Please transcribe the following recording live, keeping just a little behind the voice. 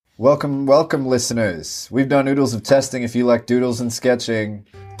Welcome, welcome, listeners. We've done oodles of testing if you like doodles and sketching.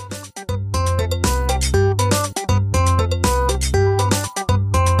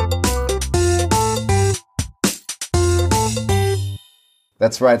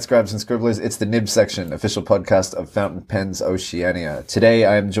 That's right, Scribes and Scribblers. It's the Nib section, official podcast of Fountain Pens Oceania. Today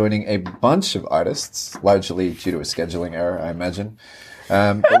I am joining a bunch of artists, largely due to a scheduling error, I imagine.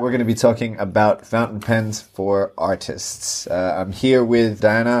 But we're going to be talking about fountain pens for artists. I'm here with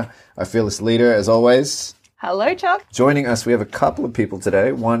Diana, our fearless leader, as always. Hello, Chuck. Joining us, we have a couple of people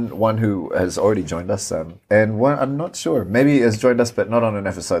today. One who has already joined us, and one, I'm not sure, maybe has joined us, but not on an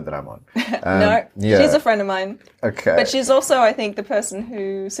episode that I'm on. No, she's a friend of mine. Okay. But she's also, I think, the person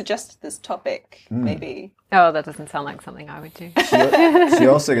who suggested this topic, maybe. Oh, that doesn't sound like something I would do. She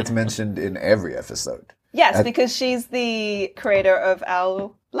also gets mentioned in every episode. Yes, because she's the creator of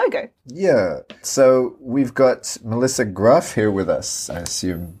our logo. Yeah. So we've got Melissa Gruff here with us. I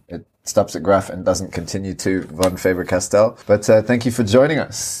assume it stops at Gruff and doesn't continue to von Faber-Castell. But thank you for joining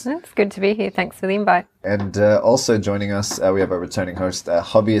us. It's good to be here. Thanks for the invite. And also joining us, we have our returning host,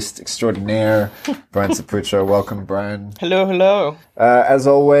 hobbyist extraordinaire, Brian Saputra. Welcome, Brian. Hello, hello. As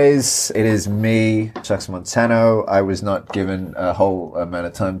always, it is me, Chuck Montano. I was not given a whole amount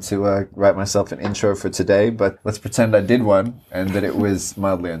of time to write myself an intro for today, but let's pretend I did one and that it was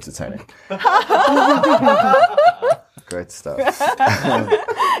mildly entertaining. Great stuff.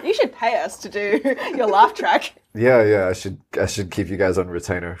 You should pay us to do your laugh track. Yeah. I should keep you guys on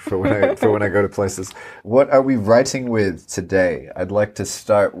retainer for when I go to places. What are we writing with today? I'd like to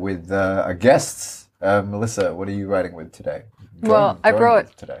start with our guests. Melissa, what are you writing with today? I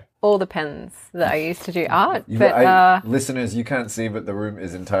brought today all the pens that I used to do art. Listeners, you can't see, but the room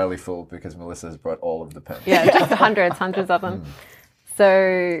is entirely full because Melissa has brought all of the pens. Yeah, just hundreds of them.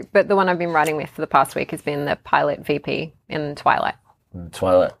 So, but the one I've been writing with for the past week has been the Pilot VP in Twilight.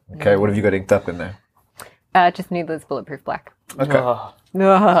 Twilight. Okay, what have you got inked up in there? Just Noodler's Bulletproof Black. Okay.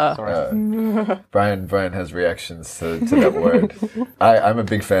 Sorry. Brian has reactions to that word. I'm a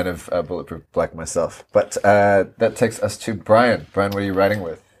big fan of Bulletproof Black myself. But that takes us to Brian. Brian, what are you writing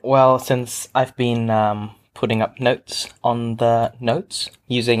with? Well, since I've been putting up notes on the notes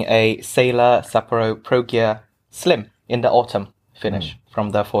using a Sailor Sapporo Pro Gear Slim in the autumn finish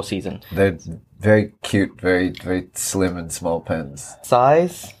from the Four Seasons. They're very cute, very, very slim and small pens.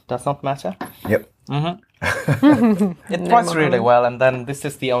 Size does not matter. Yep. It writes really well, and then this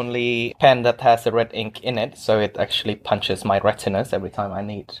is the only pen that has the red ink in it, so it actually punches my retinas every time I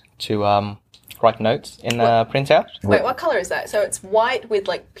need to write notes in a printout. Wait, what color is that? So it's white with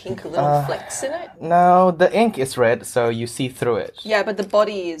like pink little flecks in it? No, the ink is red, so you see through it. Yeah, but the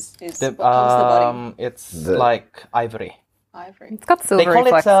body is what color's the body? It's like ivory. Ivory. It's got silvery They call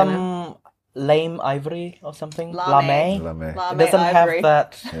flecks it in it. lame ivory or something. Lame. It doesn't ivory. have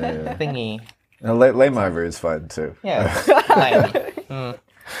that thingy. Lame ivory is fine too. Yeah, lame.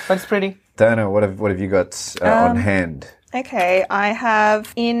 But it's pretty. Diana, what have you got on hand? Okay, I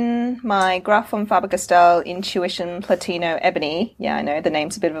have in my Graf von Faber-Castell Intuition Platino Ebony. Yeah, I know, the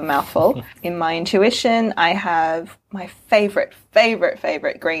name's a bit of a mouthful. In my Intuition, I have my favorite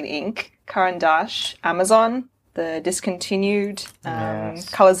green ink, Caran d'Ache Amazon, the discontinued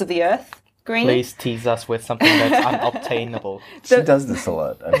Colors of the Earth green. Please tease us with something that's unobtainable. She does this a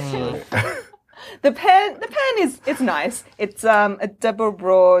lot, actually. The pen is nice. It's a double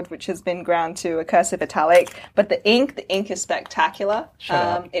broad which has been ground to a cursive italic, but the ink is spectacular.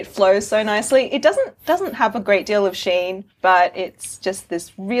 It flows so nicely. It doesn't have a great deal of sheen, but it's just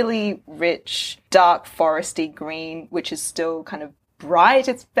this really rich, dark foresty green, which is still kind of bright.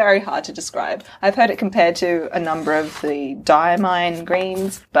 It's very hard to describe. I've heard it compared to a number of the diamine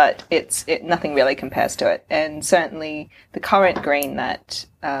greens, but nothing really compares to it. And certainly the current green that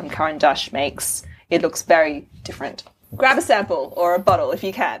Caran d'Ache makes, it looks very different. Grab a sample or a bottle if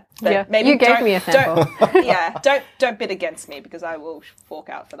you can. But yeah, maybe you gave me a sample. Don't bid against me because I will fork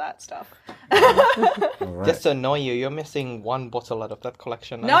out for that stuff. Right. Just to annoy you, you're missing one bottle out of that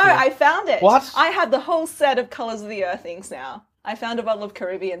collection. No, I found it. What? I have the whole set of Colors of the Earth inks now. I found a bottle of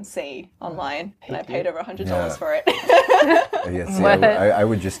Caribbean Sea online, and I paid over $100 for it. I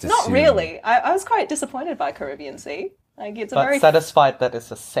would just assume... Not really. I was quite disappointed by Caribbean Sea. Like, it's but satisfied that it's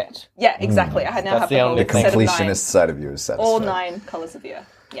a set. Yeah, exactly. I now have the whole The set of 9. completionist side of you is satisfied. All 9 Colors of the Earth.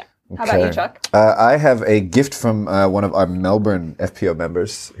 Yeah. How about you, Chuck? I have a gift from one of our Melbourne FPO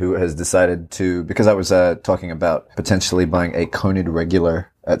members who has decided to, because I was talking about potentially buying a Conid regular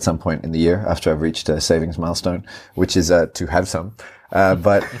at some point in the year after I've reached a savings milestone, which is to have some.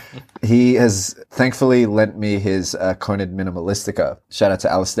 But he has thankfully lent me his Conid Minimalistica. Shout out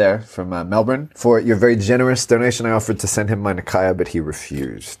to Alistair from Melbourne for your very generous donation. I offered to send him my Nikaya, but he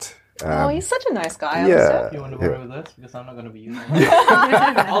refused. Oh, he's such a nice guy. Yeah. You want to borrow this? Because I'm not going to be using it.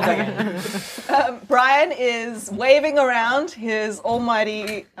 I'll take it. Brian is waving around his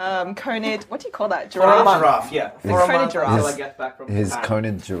almighty Conid. What do you call that? For a month, yeah. For a Conid month giraffe. until I get back from His Japan.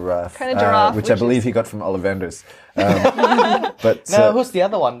 Conid giraffe, Conid giraffe, which I which believe is- he got from Ollivanders. But No, who's the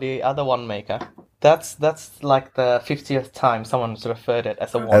other one? The other one maker. That's like the 50th time someone's referred it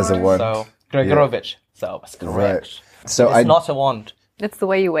as a wand. As a wand. So Gregorovich. So that's correct. Right. So It's not a wand. It's the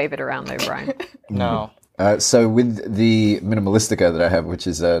way you wave it around, though, Brian. No. So with the Minimalistica that I have, which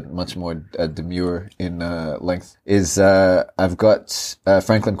is much more demure in length, is I've got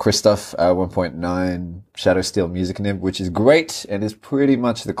Franklin Christoph 1.9 Shadow Steel Music Nib, which is great and is pretty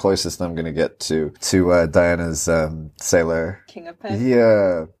much the closest I'm going to get to Diana's Sailor. King of Pen.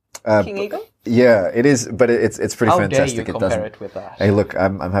 Yeah. King Eagle? Yeah, it is, but it's pretty How dare fantastic. you It compare doesn't. it with that? Hey, look,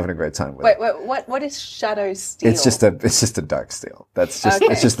 I'm having a great time with it. Wait, what is Shadow Steel? It's just a dark steel. That's just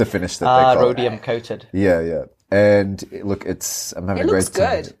Okay. it's just the finish that they call it. Rhodium coated. Yeah. And look, I'm having It a great looks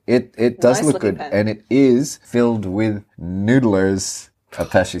time. good. It does Nice look looking good, pen. and it is filled with Noodler's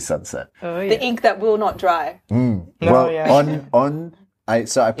Apache Sunset. Oh, the yeah. ink that will not dry. Well, yeah. I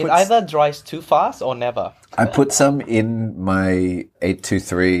It put either dries too fast or never. I put some in my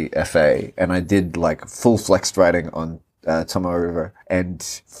 823 FA, and I did like full flexed writing on Tomoe River, and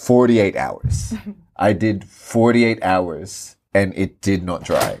 48 hours. I did 48 hours, and it did not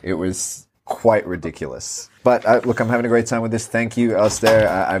dry. It was quite ridiculous. But look, I'm having a great time with this. Thank you, Alistair.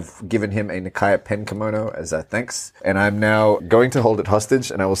 I've given him a Nikaya pen kimono as a thanks, and I'm now going to hold it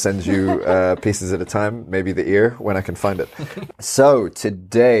hostage, and I will send you pieces at a time, maybe the ear when I can find it. So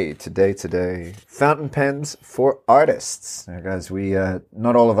today, fountain pens for artists. Now, guys, we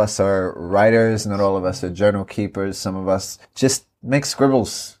not all of us are writers, not all of us are journal keepers. Some of us just make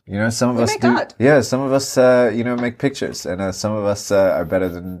scribbles. You know, some of us make do. art. Yeah, some of us, make pictures, and some of us are better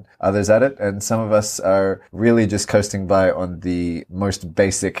than others at it, and some of us are really just coasting by on the most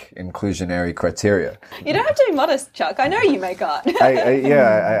basic inclusionary criteria. You don't have to be modest, Chuck. I know you make art.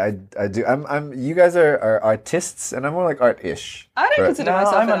 I do. You guys are artists, and I'm more like art-ish. I don't Right. consider No,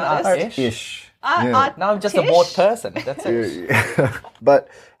 myself I'm an an artist. artist. Ish. Art- Now I'm just a bored person. That's it. But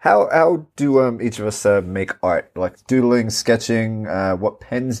how do each of us make art? Like doodling, sketching. What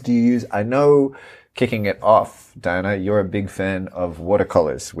pens do you use? I know, kicking it off, Diana, you're a big fan of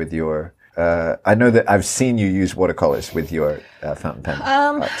watercolors with your. I know that I've seen you use watercolors with your fountain pen.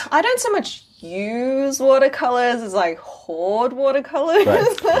 I don't so much use watercolors as I hoard watercolors.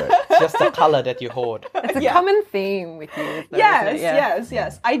 Right. Just the color that you hoard. It's a Yeah. common theme with you. Though, isn't it? Yeah.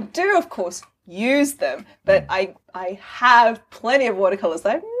 Yes. I do, of course, use them, but I have plenty of watercolors that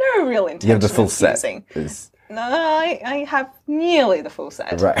I have no real intention You have the full of set. using. Is- No, I have nearly the full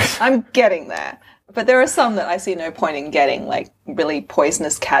set. Right. I'm getting there. But there are some that I see no point in getting, like really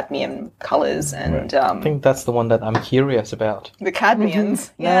poisonous cadmium colors and I think that's the one that I'm curious about. the cadmiums.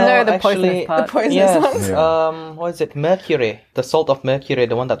 No, the actually, poisonous part. The poisonous ones. Yes. What is it? Mercury. The salt of mercury,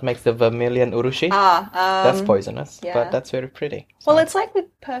 the one that makes the vermilion urushi. That's poisonous, yeah. but that's very pretty. Well, it's like with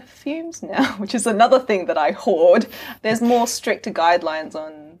perfumes now, which is another thing that I hoard. There's more stricter guidelines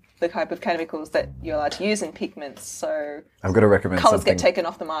on the type of chemicals that you're allowed to use in pigments, so I've got to recommend colors something. get taken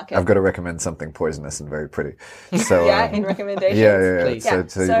off the market. I've got to recommend something poisonous and very pretty. So yeah, in recommendations. yeah. Please. So, Yeah,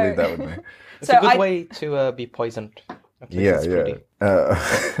 so you so- leave that with me. It's So a good I- way to be poisoned. At least Yeah, it's yeah.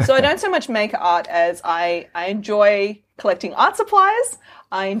 pretty. So I don't so much make art as I enjoy collecting art supplies.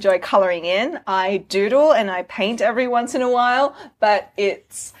 I enjoy coloring in. I doodle and I paint every once in a while, but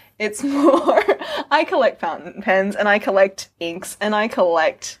it's more I collect fountain pens and I collect inks and I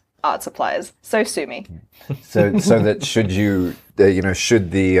collect art supplies. So sue me. So that should you,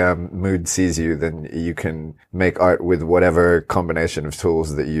 should the mood seize you, then you can make art with whatever combination of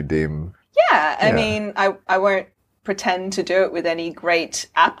tools that you deem. Yeah, I mean, I won't pretend to do it with any great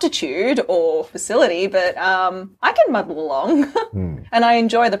aptitude or facility, but I can muddle along. And I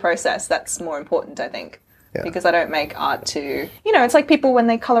enjoy the process. That's more important, I think. Yeah. Because I don't make art to, it's like people when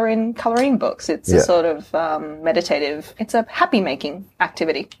they color in coloring books. It's a sort of meditative, it's a happy making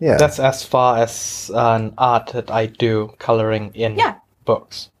activity. Yeah. That's as far as an art that I do coloring in Yeah.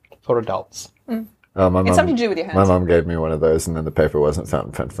 books for adults. Oh, my It's mum- something to do with your hands. My mum gave me one of those, and then the paper wasn't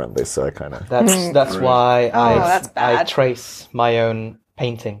fountain pen friendly, so I kind of. That's why that's I bad. trace my own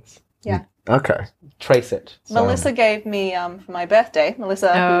paintings. Yeah. Okay. Trace it. So- Melissa gave me, for my birthday, Melissa,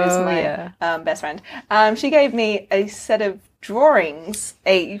 who is Oh, my yeah. best friend, she gave me a set of drawings,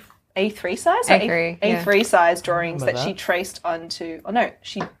 a A3 size? A3, yeah. A3 size drawings that Remember she that. traced onto. Oh no,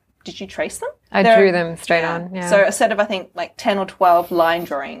 did you trace them? I drew them straight on. Yeah. So a set of, I think, like 10 or 12 line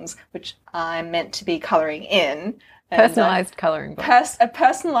drawings, which I'm meant to be colouring in. And personalized coloring book. a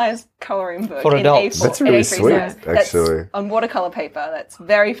personalized colouring book For in adults. A4. That's really A3 sweet, size. That's actually. on watercolour paper. That's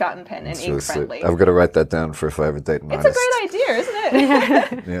very fountain pen and It's ink really sweet. friendly. I've got to write that down for if I ever date an It's a artist. great idea, isn't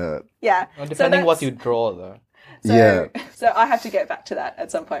it? Yeah. Yeah. Well, So depending what that's- you draw, though. So, Yeah. So I have to get back to that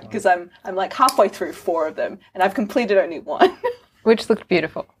at some point because I'm like halfway through 4 of them and I've completed only 1. Which looked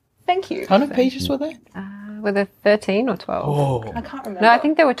beautiful. Thank you. How many pages were there? Were there 13 or 12? Oh, I can't remember. No, I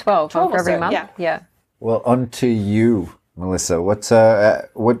think there were 12, 12 for or every so, month. yeah. Well, on to you, Melissa. What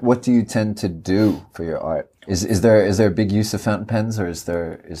do you tend to do for your art? Is there a big use of fountain pens, or is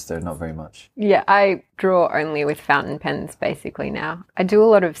there not very much? Yeah, I draw only with fountain pens basically now. I do a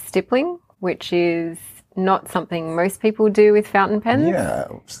lot of stippling, which is not something most people do with fountain pens. Yeah,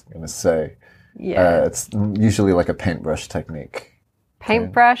 I was going to say. Yeah. It's usually like a paintbrush technique.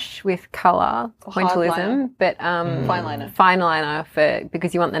 Paintbrush with colour, Or hard liner. pointillism, but Fine liner. fine liner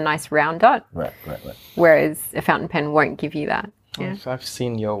because you want the nice round dot, Right. whereas a fountain pen won't give you that. Yeah. I've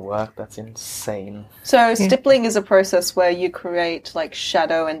seen your work. That's insane. So stippling is a process where you create like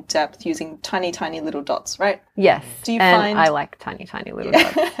shadow and depth using tiny, tiny little dots, right? Yes. Do you and find- I like tiny, tiny little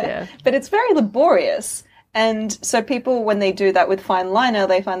dots. Yeah. But it's very laborious. And so people, when they do that with fine liner,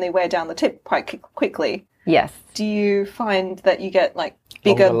 they find they wear down the tip quite quickly. Yes. Do you find that you get like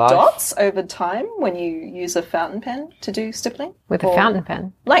bigger Longer life? dots over time when you use a fountain pen to do stippling? With a Or- fountain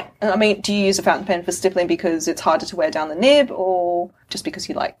pen. Like, I mean, do you use a fountain pen for stippling because it's harder to wear down the nib or just because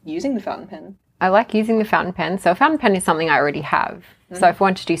you like using the fountain pen? I like using the fountain pen. So a fountain pen is something I already have. So if I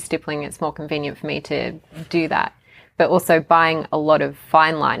want to do stippling, it's more convenient for me to do that. But also buying a lot of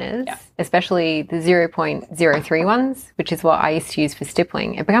fine liners, especially the 0.03 ones, which is what I used to use for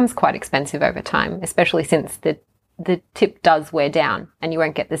stippling. It becomes quite expensive over time, especially since the tip does wear down and you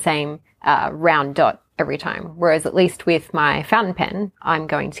won't get the same round dot every time. Whereas at least with my fountain pen, I'm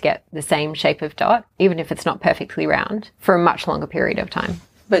going to get the same shape of dot, even if it's not perfectly round, for a much longer period of time.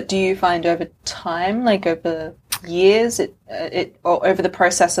 But do you find over time, like over years, or over the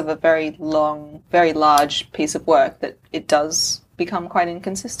process of a very long, very large piece of work, that it does become quite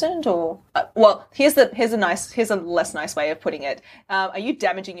inconsistent? Or well, here's a less nice way of putting it. Are you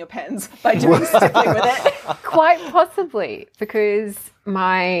damaging your pens by doing stippling with it? Quite possibly, because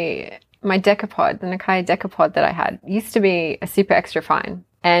my Decapod, the Nakai Decapod that I had, used to be a super extra fine.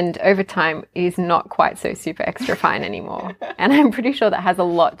 And over time, it is not quite so super extra fine anymore. And I'm pretty sure that has a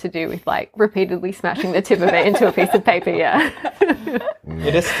lot to do with like repeatedly smashing the tip of it into a piece of paper, yeah.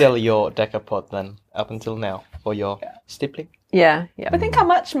 It is still your Decapod then, up until now, for your stippling. Yeah. But think how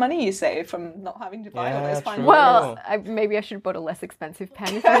much money you save from not having to buy all Yeah, those fine true. Well, maybe I should have bought a less expensive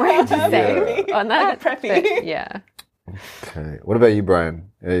pen if I wanted to save on that. Like a preppy. But, yeah. Okay. What about you, Brian?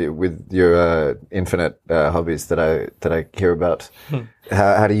 With your infinite hobbies that I hear about,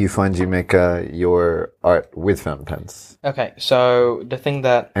 how do you find you make your art with fountain pens Okay, so the thing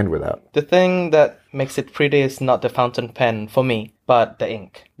that makes it pretty is not the fountain pen for me, but the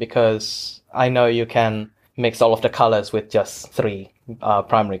ink, because I know you can mix all of the colors with just 3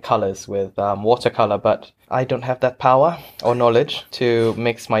 primary colors with watercolor, but I don't have that power or knowledge to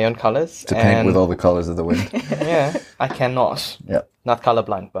mix my own colors. to paint with all the colors of the wind? Yeah, I cannot. Yep. Not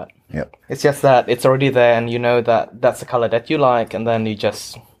colorblind, but Yep. it's just that it's already there and you know that that's the color that you like, and then you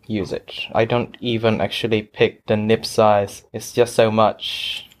just use it. I don't even actually pick the nib size. It's just so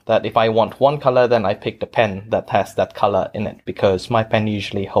much that if I want one color, then I pick the pen that has that color in it, because my pen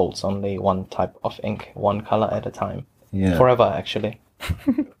usually holds only one type of ink, one color at a time. Yeah. Forever, actually.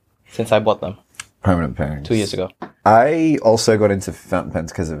 Since I bought them Permanent pairings. 2 years ago. I also got into fountain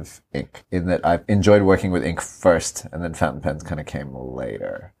pens because of ink, in that I enjoyed working with ink first, and then fountain pens kind of came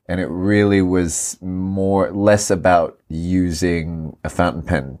later. And it really was less about using a fountain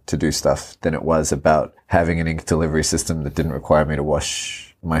pen to do stuff than it was about having an ink delivery system that didn't require me to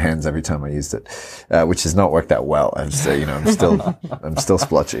wash my hands every time I used it, which has not worked that well. I'm still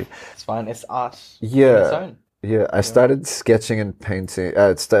splotchy. It's fine. It's art. Yeah. On its own. Yeah, I started sketching and painting,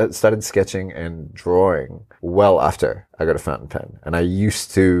 started sketching and drawing well after I got a fountain pen. And I used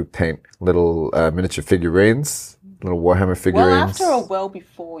to paint little miniature figurines, little Warhammer figurines. Well after or well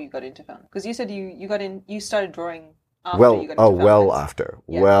before you got into fountain? Because you said you started drawing after you got into fountain pens. After.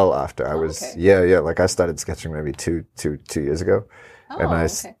 Yeah. Well after. I Oh, was, okay. like I started sketching maybe two years ago. Oh, and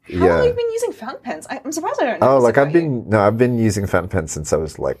okay. How long have you been using fountain pens? I'm surprised I don't know. Oh, this like about you. I've been using fountain pens since I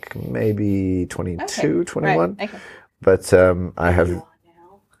was like maybe 22, Okay. 21. Right. Okay. But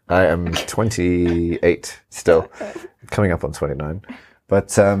I am 28 still, coming up on 29.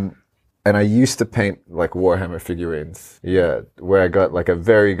 But And I used to paint like Warhammer figurines. Yeah, where I got like a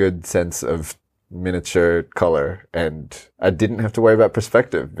very good sense of miniature color, and I didn't have to worry about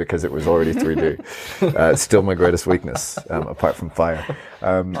perspective because it was already 3D. It's still my greatest weakness, apart from fire.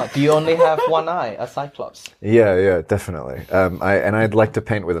 Do you only have one eye, a Cyclops? Yeah, definitely. I'd like to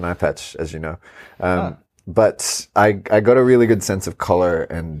paint with an eye patch, as you know. But I got a really good sense of color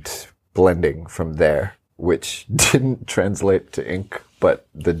and blending from there, which didn't translate to ink, but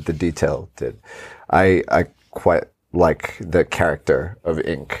the detail did. I quite like the character of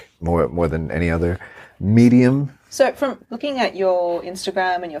ink more than any other medium. So from looking at your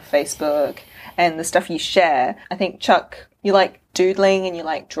Instagram and your Facebook and the stuff you share, I think, Chuck, you like doodling and you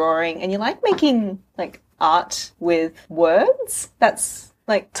like drawing and you like making like art with words. That's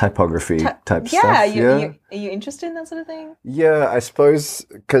like typography type stuff. Are you interested in that sort of thing? Yeah, I suppose,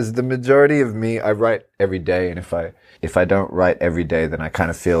 because the majority of me, I write every day, and if I don't write every day, then I kind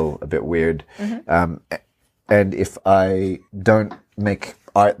of feel a bit weird. And if I don't make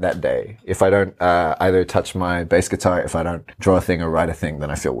art that day, if I don't either touch my bass guitar, if I don't draw a thing or write a thing, then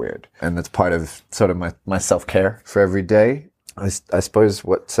I feel weird. And that's part of sort of my self-care for every day. I suppose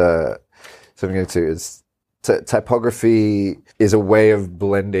what I'm going to is typography is a way of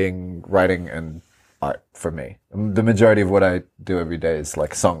blending writing and art for me. The majority of what I do every day is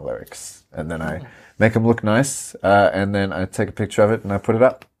like song lyrics, and then I make them look nice, and then I take a picture of it and I put it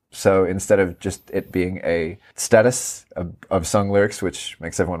up. So instead of just it being a status of song lyrics, which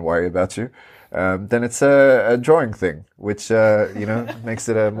makes everyone worry about you, then it's a drawing thing, which, makes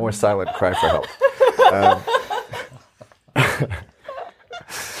it a more silent cry for help.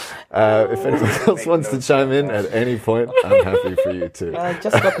 If anyone else wants to chime in at any point, I'm happy for you too. It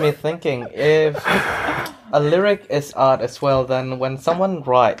just got me thinking, if a lyric is art as well, then when someone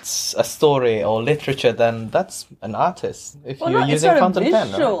writes a story or literature, then that's an artist. If you're using fountain pen.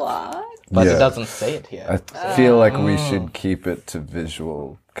 Visual art. But it doesn't say it here. I feel like we should keep it to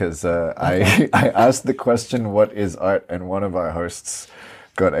visual, because I asked the question, what is art? And one of our hosts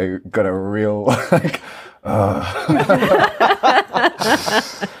got a real like...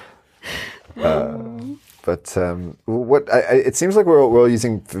 it seems like we're all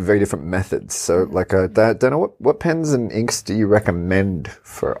using very different methods. So, Dana, what pens and inks do you recommend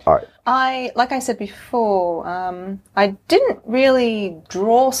for art? Like I said before, I didn't really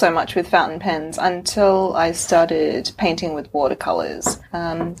draw so much with fountain pens until I started painting with watercolors,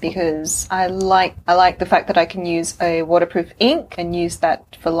 because I like the fact that I can use a waterproof ink and use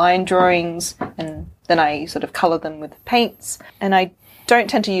that for line drawings, and then I sort of color them with paints, and I don't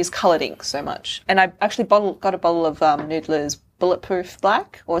tend to use coloured ink so much. And I actually got a bottle of Noodler's Bulletproof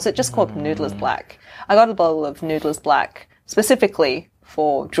Black, or is it just called Noodler's Black? I got a bottle of Noodler's Black specifically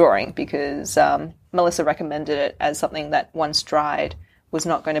for drawing because Melissa recommended it as something that once dried was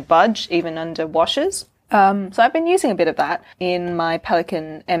not going to budge even under washes. So I've been using a bit of that in my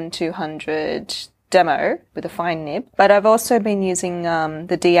Pelikan M200 demo with a fine nib. But I've also been using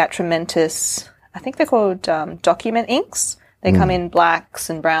the De Atramentis, I think they're called document inks. They come in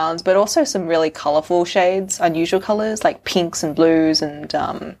blacks and browns, but also some really colourful shades, unusual colours like pinks and blues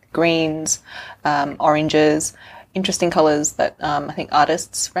and greens, oranges, interesting colours that I think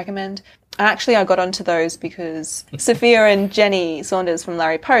artists recommend. Actually, I got onto those because Sophia and Jenny Saunders from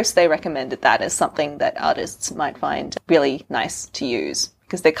Larry Post, they recommended that as something that artists might find really nice to use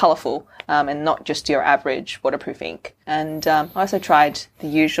because they're colourful and not just your average waterproof ink. And I also tried the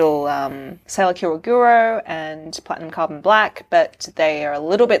usual Sailor Kuroguro and Platinum Carbon Black, but they are a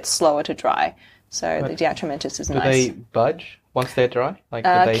little bit slower to dry. So the De Atramentis is nice. Do they budge once they're dry? Like,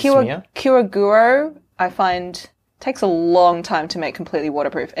 do they smear? Kuroguro, I find, takes a long time to make completely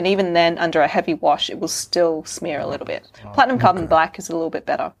waterproof. And even then, under a heavy wash, it will still smear a little bit. Platinum Carbon Black is a little bit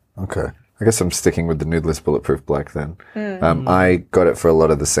better. Okay. I guess I'm sticking with the Noodler's Bulletproof Black then. I got it for a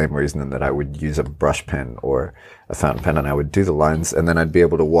lot of the same reason, in that I would use a brush pen or a fountain pen and I would do the lines, and then I'd be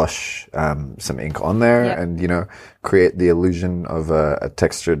able to wash some ink on there and, create the illusion of a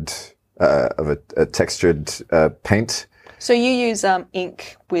textured paint. So you use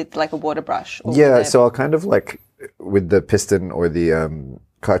ink with like a water brush? Or so I'll kind of like with the piston or the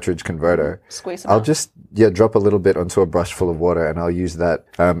cartridge converter, squeeze I'll just drop a little bit onto a brush full of water, and I'll use that.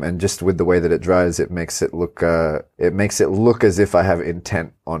 And just with the way that it dries, it makes it look as if I have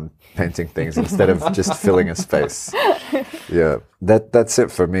intent on painting things instead of just filling a space. Yeah, that's it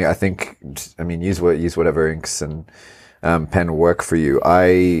for me. I think. I mean, use whatever inks and pen work for you.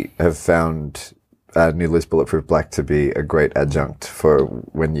 I have found Noodler's Bulletproof Black to be a great adjunct for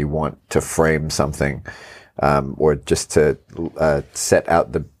when you want to frame something. Or just to set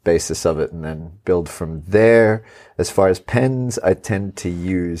out the basis of it and then build from there. As far as pens, I tend to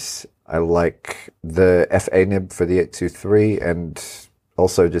use I like the FA nib for the 823, and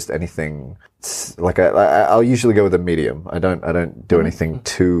also just anything like I'll usually go with a medium. I don't do anything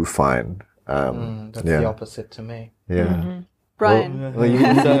too fine. That's the opposite to me. Yeah. Brian.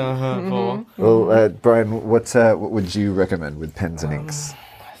 Brian, what would you recommend with pens and inks?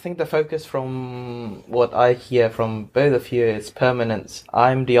 I think the focus from what I hear from both of you is permanence.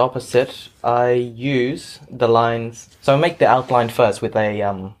 I'm the opposite. I use the lines, so I make the outline first with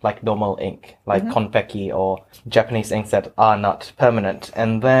a like normal ink, like Konpeki or Japanese inks that are not permanent,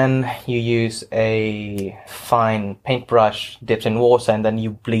 and then you use a fine paintbrush dipped in water, and then you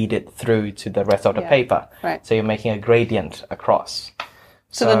bleed it through to the rest of the paper. Right. So you're making a gradient across.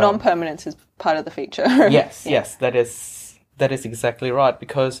 So the non-permanence is part of the feature. Yes, that is exactly right,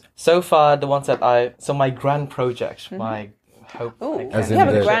 because so far the ones that my grand project, my hope. You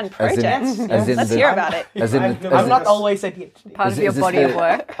have a grand project. Let's hear about it. I'm not always a PhD. Part of your body of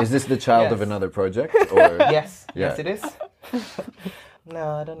work. Is this the child of another project? Or? Yes, it is. No,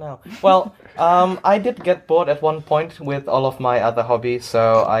 I don't know. Well, I did get bored at one point with all of my other hobbies,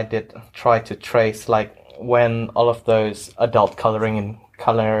 so I did try to trace, like, when all of those adult coloring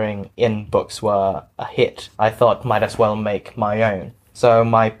in books were a hit, I thought might as well make my own. So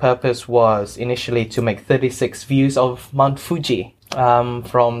my purpose was initially to make 36 views of Mount Fuji from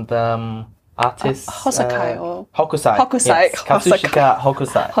the artist Hokusai or Hokusai. Hokusai. Yes, Katsushika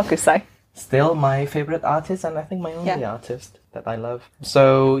Hokusai. Hokusai. Still my favorite artist, and I think my only artist that I love.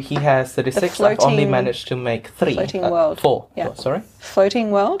 So he has 36. I've only managed to make 3. Floating world. 4. Yeah. Oh, sorry.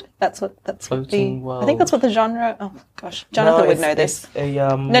 Floating world. That's Floating world. I think that's what the genre. Oh gosh, Jonathan would know this. No.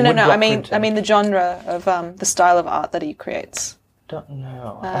 I mean the genre of the style of art that he creates. Don't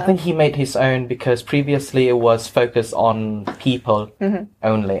know. I think he made his own because previously it was focused on people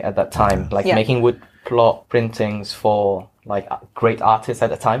only at that time, like making wood block printings for like great artists at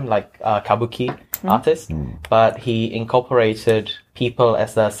the time, like kabuki artists. But he incorporated people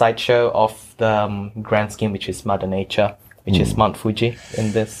as a sideshow of the grand scheme, which is Mother Nature, which is Mount Fuji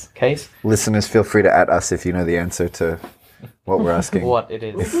in this case. Listeners, feel free to at us if you know the answer to what we're asking. What it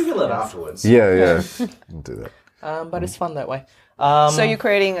is. We'll Google it afterwards. Yeah. We'll do that. But it's fun that way. So you're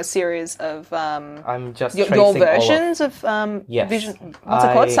creating a series of I'm just your tracing versions of Yes. vision. What's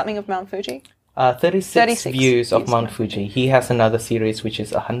it called? Something of Mount Fuji. 36 views of Mount Fuji. He has another series which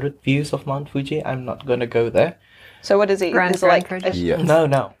is 100 views of Mount Fuji. I'm not going to go there. So what is it? Grand project? Yes.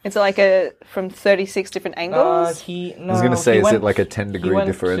 No. It's like from 36 different angles. I was going to say, is it like a 10-degree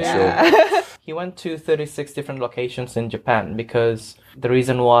differential? He went to 36 different locations in Japan because the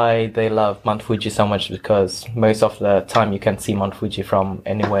reason why they love Mount Fuji so much is because most of the time you can see Mount Fuji from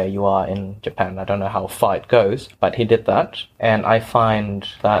anywhere you are in Japan. I don't know how far it goes, but he did that. And I find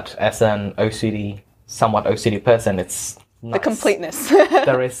that as an somewhat OCD person, it's nuts. The completeness.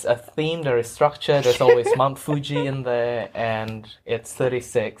 There is a theme, there is structure, there's always Mount Fuji in there, and it's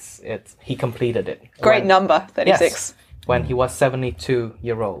 36. He completed it. Great number, 36. Yes, when he was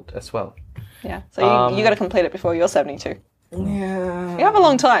 72-year-old as well. Yeah, so you got to complete it before you're 72. Yeah. You have a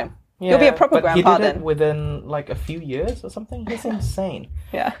long time. You'll be a proper grandpa he did then. it within like a few years or something. He's insane.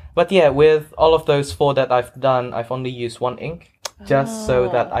 Yeah. But yeah, with all of those 4 that I've done, I've only used one ink just so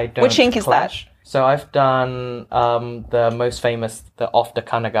that I don't Which ink is clash. So I've done the most famous, the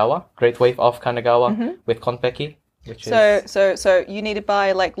Kanagawa, Great Wave of Kanagawa with Konpeki. So you need to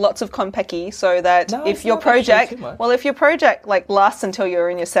buy like lots of Konpeki so that if your project like lasts until you're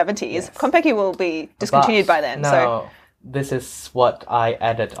in your 70s, Konpeki will be discontinued by then. No, this is what I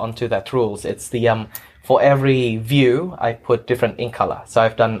added onto that rules. It's the for every view I put different ink color. So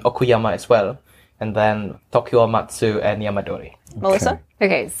I've done Okuyama as well, and then Tokyo Matsu and Yamadori. Melissa?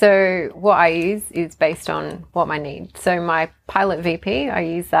 Okay, so what I use is based on what I need. So my Pilot VP, I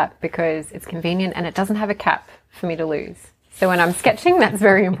use that because it's convenient and it doesn't have a cap for me to lose. So when I'm sketching, that's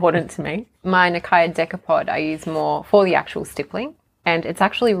very important to me. My Nakaya Decapod I use more for the actual stippling, and it's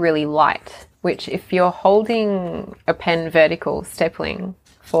actually really light, which if you're holding a pen vertical stippling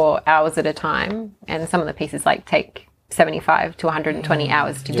for hours at a time, and some of the pieces like take 75 to 120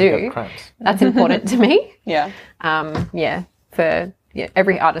 hours to do, that's important to me. Yeah.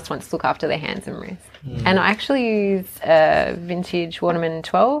 Every artist wants to look after their hands and wrists. And I actually use a vintage Waterman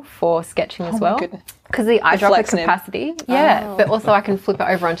 12 for sketching as well. Because the eyedropper capacity, but also I can flip it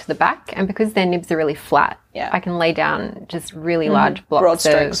over onto the back, and because their nibs are really flat, I can lay down just really large blocks broad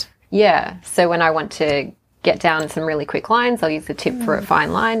strokes. So when I want to get down some really quick lines, I'll use the tip for a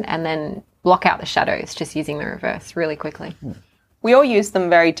fine line and then block out the shadows just using the reverse really quickly. We all use them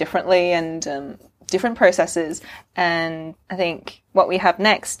very differently and different processes, and I think what we have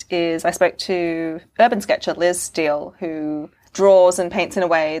next is I spoke to urban sketcher Liz Steele, who draws and paints in a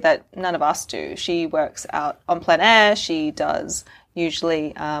way that none of us do. She works out on plein air. She does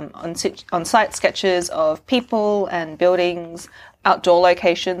usually on-site sketches of people and buildings, outdoor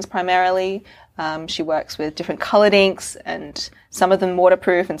locations primarily. She works with different coloured inks, and some of them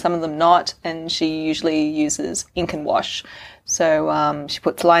waterproof and some of them not, and she usually uses ink and wash. So she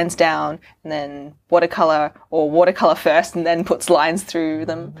puts lines down and then watercolour, or watercolour first and then puts lines through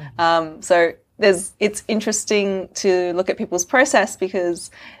them. So it's interesting to look at people's process, because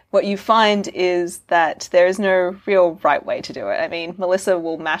what you find is that there is no real right way to do it. I mean, Melissa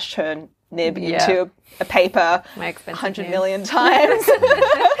will mash her nib into a paper 100 million times.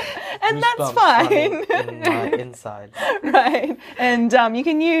 And that's fine. In my inside. Right. And you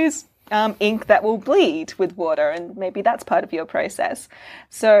can use ink that will bleed with water, and maybe that's part of your process.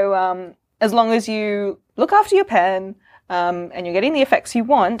 So as long as you look after your pen and you're getting the effects you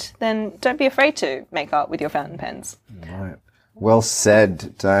want, then don't be afraid to make art with your fountain pens. Right. Well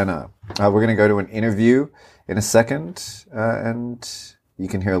said, Diana. We're going to go to an interview in a second, and you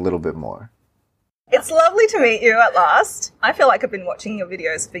can hear a little bit more. It's lovely to meet you at last. I feel like I've been watching your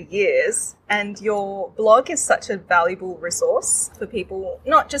videos for years, and your blog is such a valuable resource for people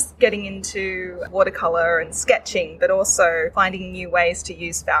not just getting into watercolour and sketching, but also finding new ways to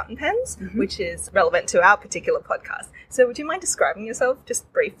use fountain pens, which is relevant to our particular podcast. So would you mind describing yourself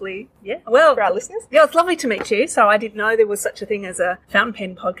just briefly for our listeners? Yeah, it's lovely to meet you. So I didn't know there was such a thing as a fountain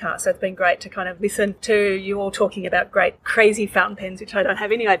pen podcast. So it's been great to kind of listen to you all talking about great, crazy fountain pens, which I don't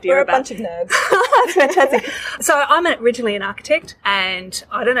have any idea We're about. a bunch of nerds. That's fantastic. So I'm originally an architect, and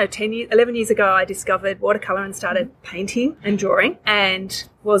I don't know, 11 years ago I discovered watercolour and started painting and drawing, and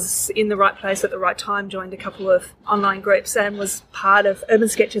was in the right place at the right time, joined a couple of online groups and was part of Urban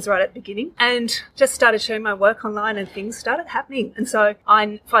Sketches right at the beginning, and just started sharing my work online, and things started happening. And so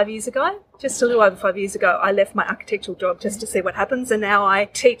 5 years ago, just a little over 5 years ago, I left my architectural job just to see what happens, and now I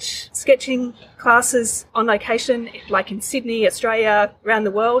teach sketching classes on location, like in Sydney, Australia, around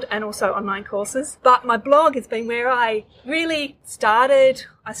the world, and also online courses. But my blog has been where I really started.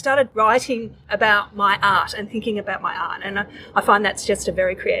 I started writing about my art and thinking about my art, and I find that's just a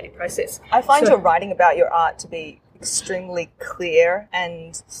very creative process. I find your writing about your art to be extremely clear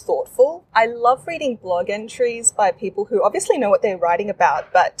and thoughtful. I love reading blog entries by people who obviously know what they're writing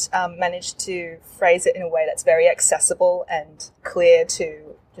about, but manage to phrase it in a way that's very accessible and clear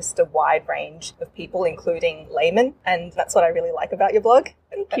to just a wide range of people, including laymen. And that's what I really like about your blog.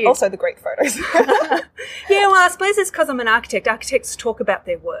 And also the great photos. Yeah, well, I suppose it's because I'm an architect. Architects talk about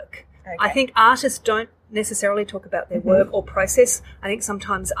their work. Okay. I think artists don't necessarily talk about their work or process. I think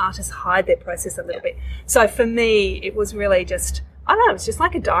sometimes artists hide their process a little bit. So for me, it was really just, I don't know, it's just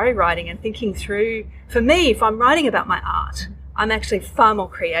like a diary writing and thinking through. For me, if I'm writing about my art, I'm actually far more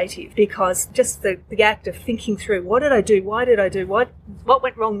creative, because just the act of thinking through, what did I do? Why did I do? What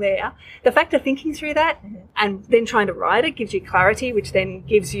went wrong there? The fact of thinking through that and then trying to write it gives you clarity, which then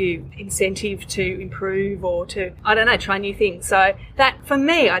gives you incentive to improve or to, I don't know, try new things. So that, for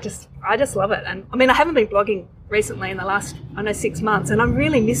me, I just love it. And I mean, I haven't been blogging recently in the last, 6 months, and I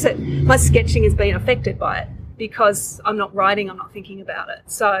really miss it. My sketching has been affected by it because I'm not writing, I'm not thinking about it.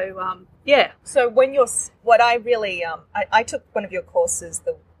 So, yeah. So when what I really, I took one of your courses,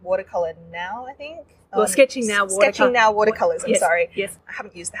 the Watercolour Now, I think. Well, Sketching Now Watercolours. Sketching Now Watercolours, I'm sorry. Yes. I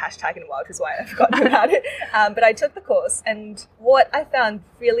haven't used the hashtag in a while, which is why I've forgotten about it. But I took the course, and what I found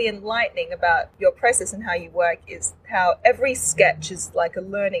really enlightening about your process and how you work is how every sketch is like a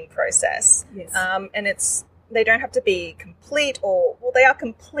learning process. Yes. And they don't have to be complete, they are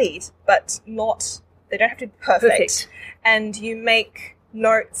complete, but they don't have to be perfect. And you make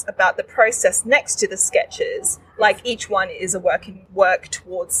notes about the process next to the sketches, like each one is a work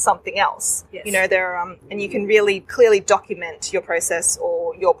towards something else. Yes. You know, there and you can really clearly document your process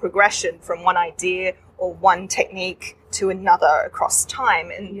or your progression from one idea or one technique to another across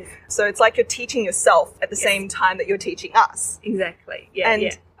time. And so it's like you're teaching yourself at the same time that you're teaching us. Exactly. Yeah.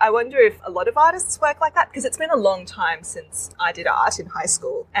 And I wonder if a lot of artists work like that, because it's been a long time since I did art in high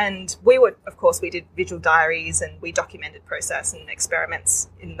school. And we did visual diaries and we documented process and experiments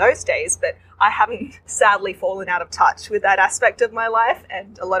in those days, but I haven't sadly fallen out of touch with that aspect of my life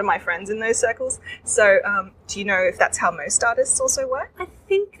and a lot of my friends in those circles. So do you know if that's how most artists also work? I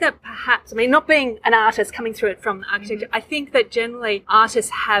think that perhaps, I mean, not being an artist coming through it from architecture, I think that generally artists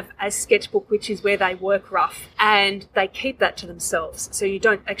have a sketchbook which is where they work rough and they keep that to themselves. So you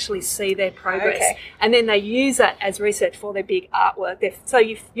don't actually see their progress. Okay. And then they use that as research for their big artwork. So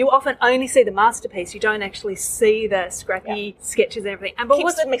you often only see the masterpiece. You don't actually see the scrappy sketches and everything. And but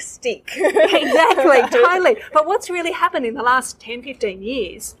Keeps the mystique. Exactly, totally. But what's really happened in the last 10, 15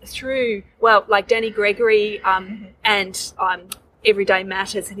 years through, well, like Danny Gregory and Everyday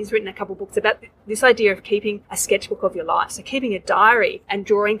Matters, and he's written a couple of books about this idea of keeping a sketchbook of your life. So keeping a diary and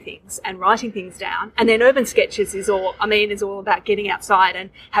drawing things and writing things down. And then Urban Sketches is all about getting outside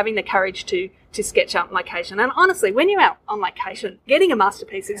and having the courage to sketch out on location. And honestly, when you're out on location, getting a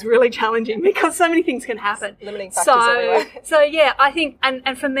masterpiece is really challenging because so many things can happen. Limiting factors everywhere. So yeah, I think,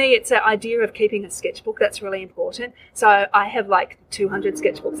 and for me, it's the idea of keeping a sketchbook that's really important. So I have like 200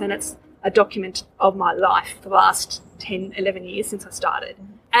 sketchbooks, and it's a document of my life for the last 10, 11 years since I started.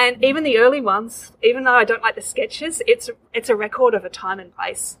 And even the early ones, even though I don't like the sketches, it's a record of a time and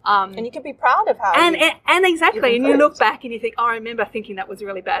place. And you can be proud of how and exactly, and you look back and you think, oh, I remember thinking that was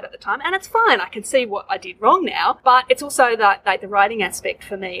really bad at the time, and it's fine. I can see what I did wrong now, but it's also that like the writing aspect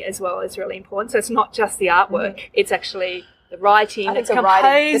for me as well is really important. So it's not just the artwork; it's actually the writing, I think the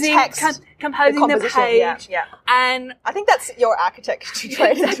composing, the text, composing the page. Yeah. And I think that's your architecture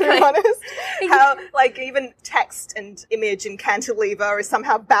training, to be honest. How, like, even text and image and cantilever is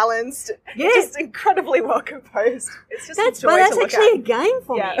somehow balanced. Yeah. It's just incredibly well composed. It's just a joy that's to look actually at. a game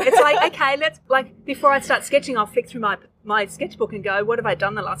for me. It's like, okay, let's, like, before I start sketching, I'll flick through my sketchbook and go, what have I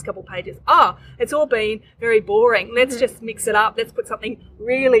done the last couple of pages? Oh, it's all been very boring. Let's just mix it up. Let's put something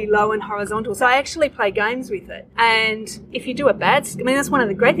really low and horizontal. So I actually play games with it. And if you do that's one of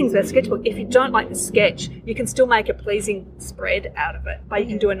the great things about sketchbook. If you don't like the sketch, you can still make a pleasing spread out of it. But you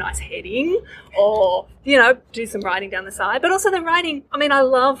can do a nice heading or, do some writing down the side. But also the writing, I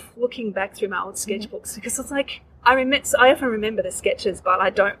love looking back through my old sketchbooks because it's like, I often remember the sketches, but I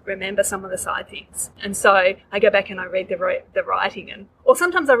don't remember some of the side things. And so I go back and I read the writing, or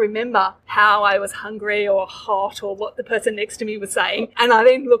sometimes I remember how I was hungry or hot or what the person next to me was saying. And I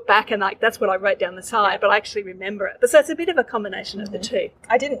then look back and that's what I wrote down the side, but I actually remember it. But so it's a bit of a combination of the two.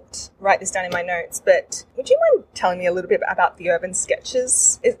 I didn't write this down in my notes, but would you mind telling me a little bit about the Urban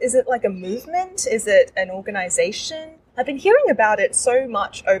Sketches? Is it like a movement? Is it an organisation? I've been hearing about it so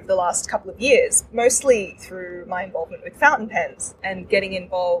much over the last couple of years, mostly through my involvement with fountain pens and getting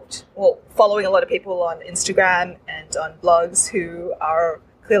involved, following a lot of people on Instagram and on blogs who are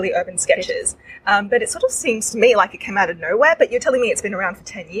clearly urban sketchers. But it sort of seems to me like it came out of nowhere, but you're telling me it's been around for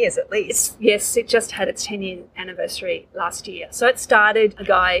 10 years at least. Yes, it just had its 10-year anniversary last year. So it started, a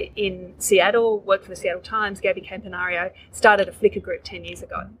guy in Seattle, worked for the Seattle Times, Gabby Campanario, started a Flickr group 10 years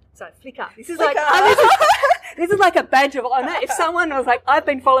ago. So Flickr. This is like a badge of honour. If someone was like, I've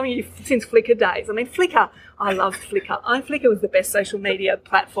been following you since Flickr days. Flickr, I loved Flickr. Flickr was the best social media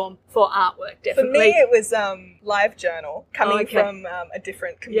platform for artwork, definitely. For me, it was LiveJournal, coming from a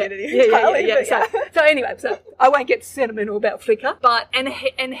different community entirely. Yeah. So anyway, I won't get sentimental about Flickr, but and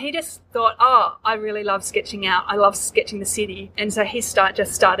he just thought, I really love sketching out. I love sketching the city, and so he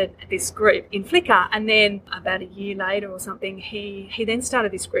just started this group in Flickr, and then about a year later or something, he then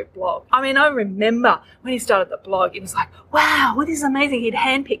started this group blog. I remember when he started the blog, it was like, wow, this is amazing. He'd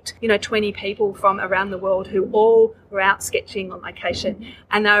handpicked 20 people from around the world who all were out sketching on location,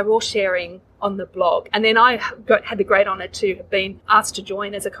 and they were all sharing on the blog. And then I had the great honour to have been asked to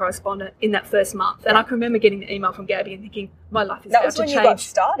join as a correspondent in that first month. And I can remember getting the email from Gabby and thinking, my life is about to change. That was when you got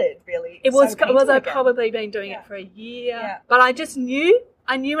started, really. It was I'd probably been doing it for a year. Yeah. But I just knew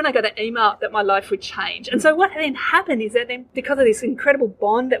when I got that email that my life would change. And so what then happened is that then, because of this incredible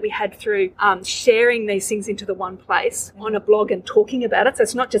bond that we had through sharing these things into the one place on a blog and talking about it, so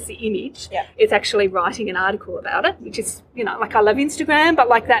it's not just the image, it's actually writing an article about it, which is, like I love Instagram, but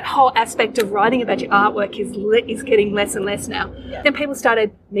like that whole aspect of writing about your artwork is getting less and less now. Yeah. Then people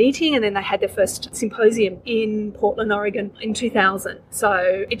started meeting, and then they had their first symposium in Portland, Oregon in 2000.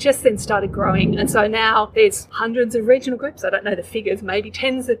 So it just then started growing. And so now there's hundreds of regional groups. I don't know the figures, maybe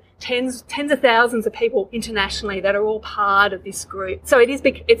tens of thousands of people internationally that are all part of this group. So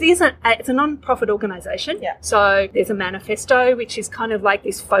it's a non-profit organisation. Yeah. So there's a manifesto which is kind of like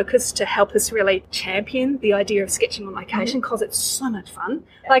this focus to help us really champion the idea of sketching on location because it's so much fun.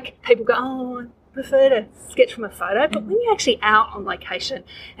 Yeah. Like people go, prefer to sketch from a photo, but when you're actually out on location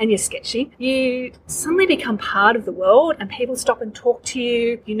and you're sketching, you suddenly become part of the world and people stop and talk to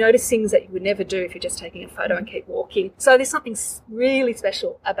you. You notice things that you would never do if you're just taking a photo and keep walking. So there's something really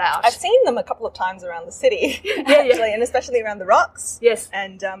special about. I've seen them a couple of times around the city, actually, and especially around the rocks. Yes.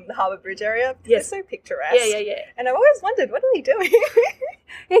 And the Harbour Bridge area. Yes. They're so picturesque. Yeah. And I've always wondered, what are they doing?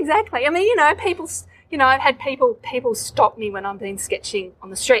 Exactly. I mean, I've had people stop me when I've been sketching on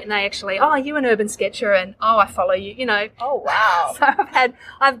the street, and they actually, oh, are you an urban sketcher? And oh, I follow you. Oh wow! So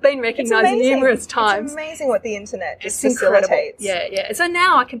I've been recognised numerous times. It's amazing what the internet just incredible. facilitates. Yeah. So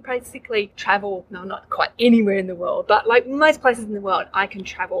now I can basically travel. No, not quite anywhere in the world, but like most places in the world, I can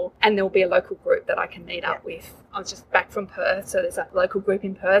travel, and there will be a local group that I can meet up with. I was just back from Perth, so there's a local group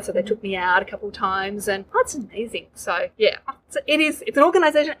in Perth, so they took me out a couple of times, and it's amazing. So yeah, it's an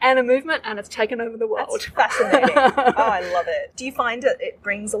organisation and a movement, and it's taken over the world. That's fascinating. Oh, I love it. Do you find it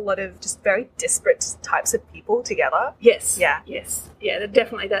brings a lot of just very disparate types of people together? Yes. Yeah. Yes. Yeah,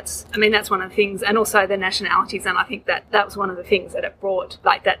 definitely. That's one of the things, and also the nationalities, and I think that was one of the things that it brought,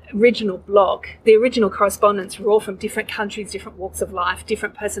 like that original blog, the original correspondents were all from different countries, different walks of life,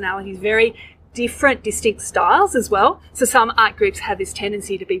 different personalities, very different distinct styles as well. So some art groups have this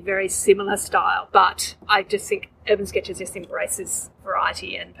tendency to be very similar style, but I just think Urban Sketches just embraces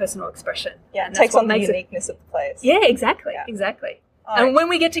variety and personal expression. Yeah, it takes on the uniqueness of the place. Yeah, exactly. And when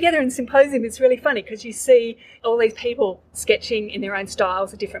we get together in symposium, it's really funny because you see all these people sketching in their own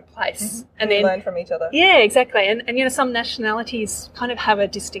styles, a different place. And then learn from each other. Yeah, exactly. And some nationalities kind of have a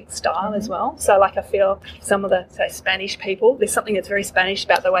distinct style as well. So like I feel some of the, say, Spanish people, there's something that's very Spanish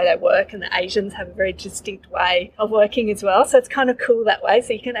about the way they work, and the Asians have a very distinct way of working as well. So it's kind of cool that way.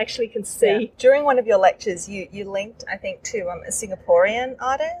 So you can see. Yeah. During one of your lectures, you linked, I think, to a Singaporean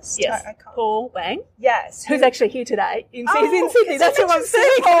artist. Yes, Paul Wang. Yes. Who's actually here today in Sydney. That's what I'm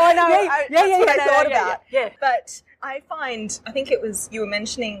saying. Oh, I know. That's what I thought about. Yeah. But I think it was, you were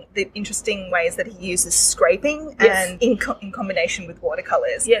mentioning the interesting ways that he uses scraping and in combination with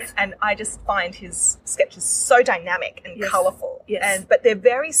watercolours. Yes. And I just find his sketches so dynamic and colourful. Yes. But they're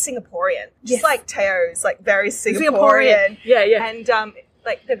very Singaporean. Just like Teo's, like very Singaporean. Yeah. And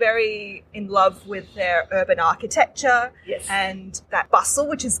like they're very in love with their urban architecture and that bustle,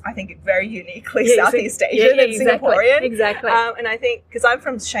 which is, I think, very uniquely Southeast Asian and Singaporean. Exactly. And I think, because I'm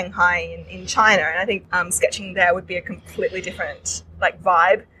from Shanghai in China, and I think sketching there would be a completely different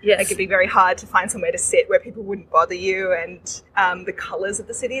vibe. Yes. It could be very hard to find somewhere to sit where people wouldn't bother you, and the colours of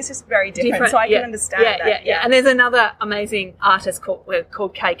the city is just very different. So I can understand that. Yeah. And there's another amazing artist called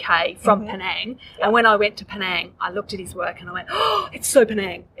KK from Penang. Yeah. And when I went to Penang, I looked at his work and I went, oh, it's so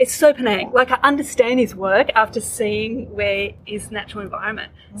Penang. It's so Penang. Like, I understand his work after seeing where his natural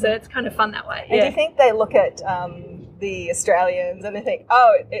environment. So it's kind of fun that way. And do you think they look at the Australians and they think,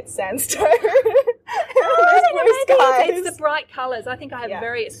 oh, it's sandstone? It's the bright colours. I think I have a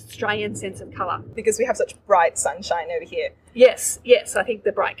very Australian sense of colour. Because we have such bright sunshine over here. Yes, I think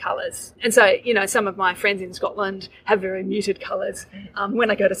the bright colours. And so, some of my friends in Scotland have very muted colours. When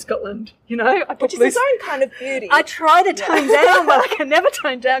I go to Scotland, I put which is its own kind of beauty. I try to tone down, but I can never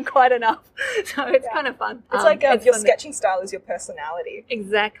tone down quite enough. So it's kind of fun. It's like your sketching style is your personality.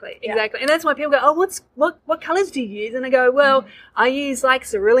 Exactly. And that's why people go, oh, what colours do you use? And I go, well, I use like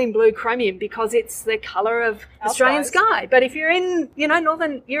cerulean blue chromium because it's the colour of Australian sky. But if you're in,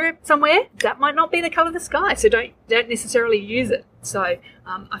 Northern Europe somewhere, that might not be the colour of the sky. So don't necessarily use it. So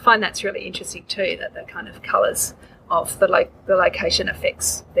I find that's really interesting too, that the kind of colours of the location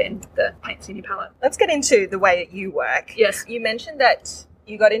affects then the paints in your palette. Let's get into the way that you work. Yes. You mentioned that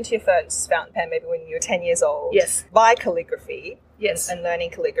you got into your first fountain pen maybe when you were 10 years old. Yes. By calligraphy. Yes. And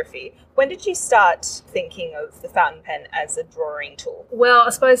learning calligraphy. When did you start thinking of the fountain pen as a drawing tool? Well, I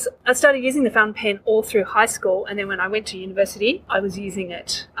suppose I started using the fountain pen all through high school, and then when I went to university, I was using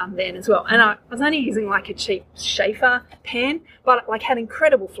it then as well. And I was only using like a cheap Schaefer pen, but had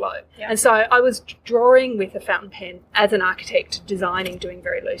incredible flow. Yeah. And so I was drawing with a fountain pen as an architect, designing, doing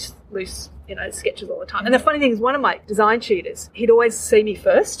very loose sketches all the time. And the funny thing is, one of my design tutors, he'd always see me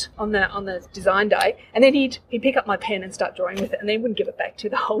first on the design day, and then he'd pick up my pen and start drawing with it, and then wouldn't give it back to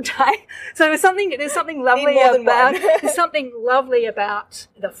the whole day. So there's something lovely about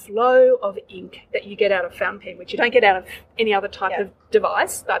the flow of ink that you get out of fountain pen, which you don't get out of any other type of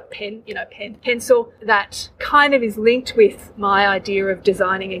device, like pen, pencil, that kind of is linked with my idea of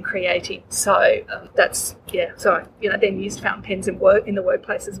designing and creating. So so I then used fountain pens in the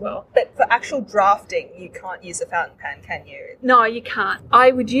workplace as well. But for actual drafting, you can't use a fountain pen, can you? No, you can't.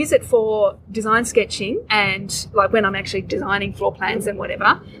 I would use it for design sketching and like when I'm actually designing floor plans and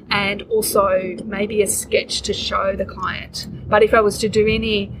whatever, and also maybe a sketch to show the client. But if I was to do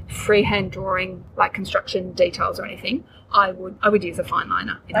any freehand drawing, like construction details or anything, I would use a fine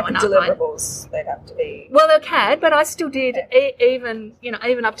liner. Like deliverables, they'd have to be. Well, they can, but I still did even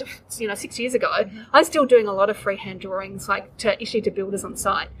up to 6 years ago. I was still doing a lot of freehand drawings, like to issue to builders on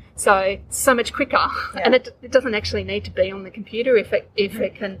site. So much quicker, and it doesn't actually need to be on the computer if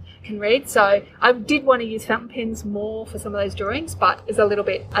it can read. So I did want to use fountain pens more for some of those drawings, but it's a little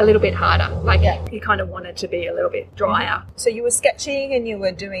bit harder. Like you kind of want it to be a little bit drier. So you were sketching and you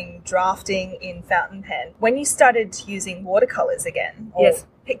were doing drafting in fountain pen. When you started using watercolors again, or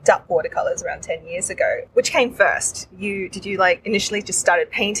picked up watercolors around 10 years ago, which came first? Did you like initially just started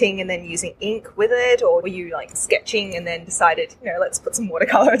painting and then using ink with it, or were you like sketching and then decided, let's put some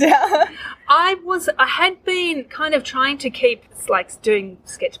watercolor down? I had been kind of trying to keep like doing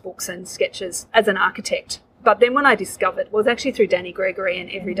sketchbooks and sketches as an architect. But then when I discovered, it was actually through Danny Gregory and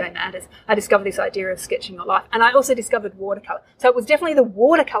Everyday Matters, I discovered this idea of sketching your life. And I also discovered watercolour. So it was definitely the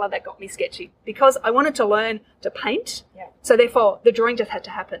watercolour that got me sketchy, because I wanted to learn to paint. Yeah. So therefore, the drawing just had to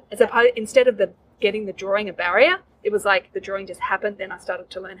happen. Instead of getting the drawing a barrier, it was like the drawing just happened. Then I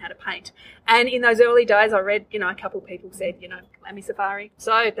started to learn how to paint. And in those early days, I read, a couple of people said, Lamy Safari.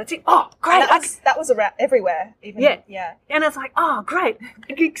 So that's it. Oh, great. That was around everywhere. Even, yeah. And it's like, oh, great.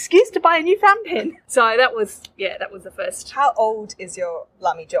 Excuse to buy a new fountain pen. So that was the first. How old is your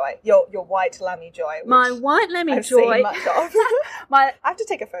Lamy Joy? Your white Lamy Joy? My white Lamy I've Joy. Seen much of. I have to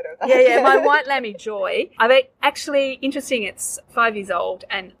take a photo of that. Yeah. My white Lamy Joy. I've actually, interesting, it's 5 years old,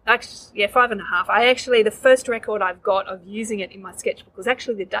 and actually, 5.5. The first record I've got of using it in my sketchbook was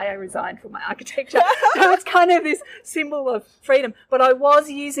actually the day I resigned from my architecture. So it's kind of this symbol of freedom. But I was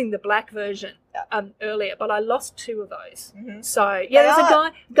using the black version earlier, but I lost 2 of those. Mm-hmm. So there's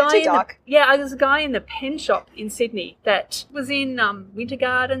a there's a guy in the pen shop in Sydney that was in Winter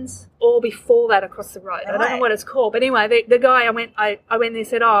Gardens, or before that across the road. Right. I don't know what it's called, but anyway, the guy I went there and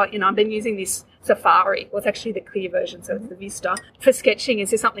said, I've been using this Safari. Well, it's actually the clear version, so it's the Vista. For sketching,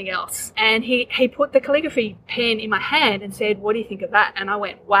 is there something else? And he put the calligraphy pen in my hand and said, what do you think of that? And I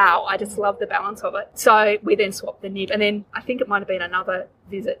went, wow, I just love the balance of it. So we then swapped the nib, and then I think it might have been another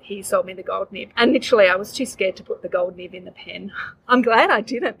visit, he sold me the gold nib. And literally, I was too scared to put the gold nib in the pen. I'm glad I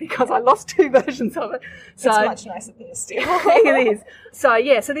didn't, because I lost 2 versions of it. So it's much nicer than the steel. It is. So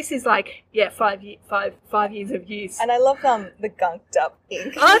so this is like 5 years of use. And I love the gunked up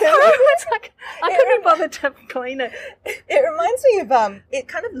ink. I know. It's like I couldn't be bothered to clean it. It reminds me of it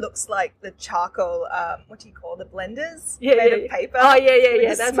kind of looks like the charcoal. What do you call the blenders made of paper? Oh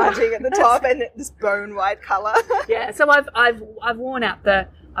yeah. That's smudging at the top and this bone white color. Yeah. So I've worn out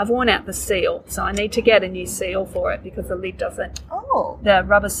the seal, so I need to get a new seal for it because the lid doesn't. Oh. The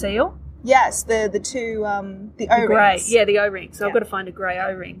rubber seal. Yes, the two the O-rings. Grey, the O-ring. So I've got to find a grey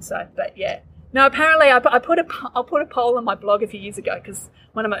O-ring. So, but yeah. No, apparently I'll put a poll on my blog a few years ago, because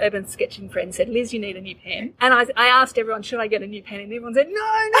one of my urban sketching friends said, Liz, you need a new pen. And I asked everyone, should I get a new pen? And everyone said, no.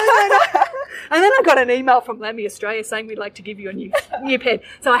 And then I got an email from Lamy Australia saying, we'd like to give you a new pen.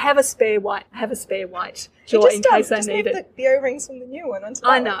 So I have a spare white. Joy in case I need it. The O-rings from the new one onto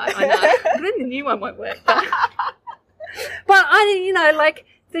I know. But then the new one won't work. But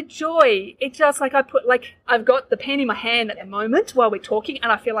the joy, it's just like I've got the pen in my hand at the moment while we're talking,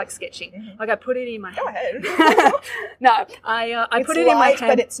 and I feel like sketching. Mm-hmm. Like I put it in my hand. Go ahead. No, I put it in my hand.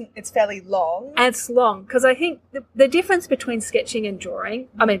 But it's fairly long. And it's long, because I think the difference between sketching and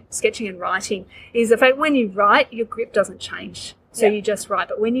sketching and writing is the fact when you write, your grip doesn't change. So you just write.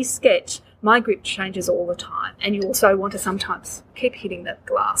 But when you sketch, my grip changes all the time. And you also want to sometimes keep hitting the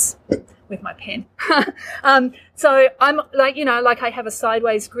glass with my pen. So I'm like I have a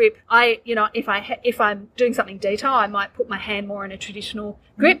sideways grip. If I'm doing something detail, I might put my hand more in a traditional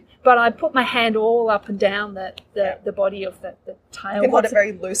grip, but I put my hand all up and down the body of the tail. You hold it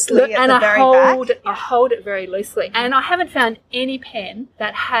very loosely and at the very back. I hold it very loosely. And I haven't found any pen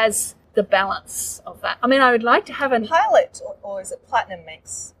that has the balance of that. I mean, I would like to have Pilot, or is it Platinum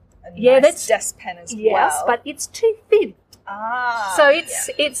makes a nice desk pen as well. Yes, but it's too thin. So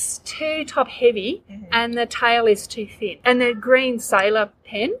it's too top heavy, and the tail is too thin. And the green Sailor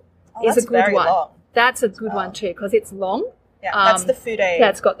pen is a good one. Long. That's a good one too, because it's long. Yeah, that's the Fude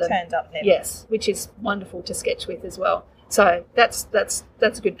that's got the turned up nib. Yes, which is wonderful to sketch with as well. So that's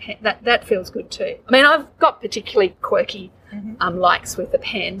a good pen. That feels good too. I mean, I've got particularly quirky likes with the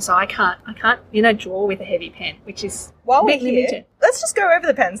pen, so I can't draw with a heavy pen, which is while we're here. Let's just go over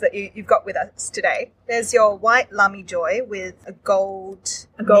the pens that you've got with us today. There's your white Lamy Joy with a gold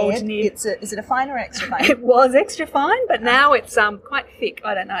nib. Is it a fine or extra fine? It was extra fine, but now it's quite thick.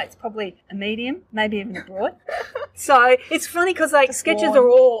 I don't know. It's probably a medium, maybe even a broad. So it's funny because sketches are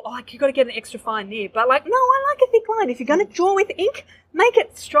all you've got to get an extra fine nib, but no, I like a thick line. If you're going to draw with ink, make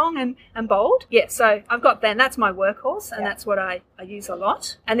it strong and bold. Yeah, so I've got that, and that's my workhorse, and that's what I use a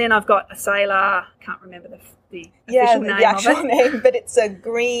lot. And then I've got a Sailor, can't remember the official name the actual of it. name, but it's a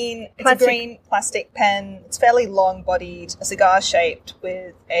green plastic pen. It's fairly long-bodied, cigar shaped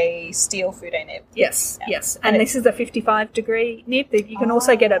with a steel Fude nib. Yes. And this is a 55-degree nib. You can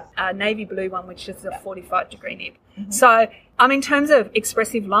also get a navy blue one, which is a 45-degree nib. Mm-hmm. So, in terms of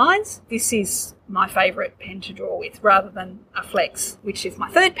expressive lines, this is my favourite pen to draw with, rather than a Flex, which is my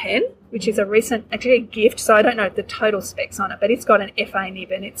third pen, which is actually a gift, so I don't know the total specs on it, but it's got an FA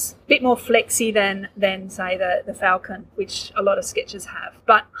nib, and it's a bit more flexy than say, the Falcon, which a lot of sketchers have.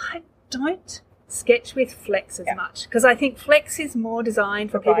 But I don't sketch with Flex as much, because I think Flex is more designed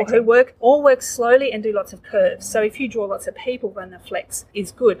for people who work slowly and do lots of curves. So if you draw lots of people, then the Flex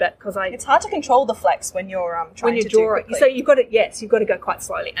is good. But it's hard to control the Flex when you're trying to draw it. So you've got to go quite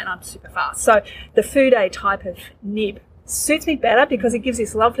slowly, and I'm super fast. So the Fude type of nib suits me better because it gives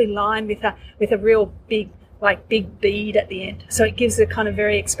this lovely line with a real big bead at the end. So it gives it kind of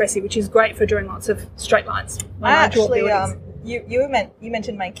very expressive, which is great for drawing lots of straight lines. You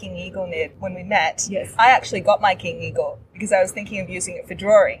mentioned my King Eagle nib when we met. Yes. I actually got my King Eagle because I was thinking of using it for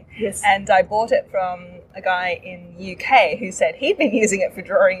drawing. Yes. And I bought it from a guy in the UK who said he'd been using it for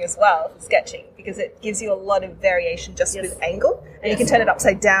drawing as well, for sketching, because it gives you a lot of variation just with angle. And you can turn it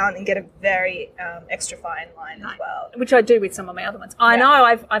upside down and get a very extra fine line as well. Which I do with some of my other ones. I know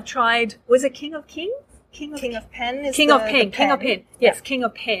I've tried, was it King of Kings? King of Pen is King of Pen. Yes, King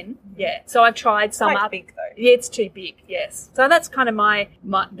of Pen. Yeah. So I've tried some. Quite big though. Yeah, it's too big. Yes. So that's kind of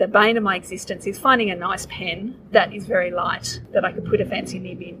the bane of my existence is finding a nice pen that is very light that I could put a fancy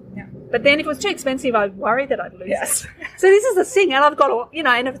nib in. Yeah. But then if it was too expensive, I'd worry that I'd lose it. So this is the thing, and I've got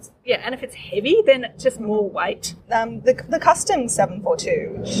and if it's heavy, then it's just more weight. The custom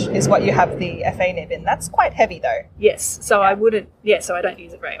 742, which is what you have the FA nib in, that's quite heavy though. Yes. So I wouldn't. Yeah. So I don't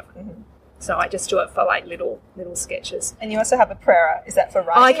use it very often. Mm-hmm. So I just do it for little sketches. And you also have a Prera. Is that for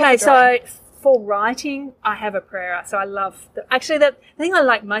writing? Okay, so for writing, I have a Prera. So I love the thing I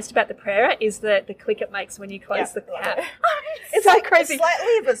like most about the Prera is the click it makes when you close the cap. It's so crazy.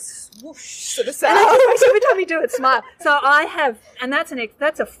 Slightly of a swoosh sort of sound. Every time you do it, smile. So I have, and that's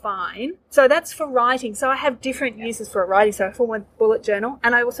a fine. So that's for writing. So I have different uses for writing. So for my bullet journal,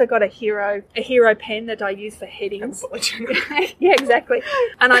 and I also got a hero pen that I use for headings. Bullet journal. Yeah, exactly.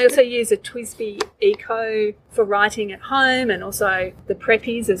 And I also use a TWSBI Eco for writing at home, and also the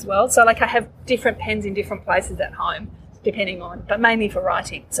Preppies as well. So I have different pens in different places at home, but mainly for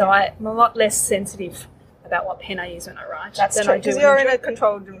writing. So I'm a lot less sensitive about what pen I use when I write. That's true, because you're in a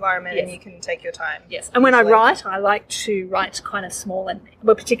controlled environment and you can take your time. Yes, and when I write, I like to write kind of small, and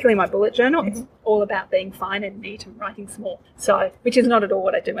particularly my bullet journal, it's all about being fine and neat and writing small. So, which is not at all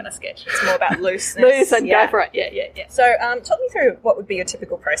what I do when I sketch. It's more about looseness. Loose and go for it. Yeah. So, talk me through what would be your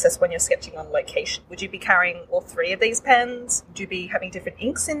typical process when you're sketching on location. Would you be carrying all three of these pens? Would you be having different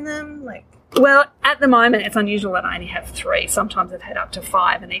inks in them? Well, at the moment, it's unusual that I only have 3. Sometimes I've had up to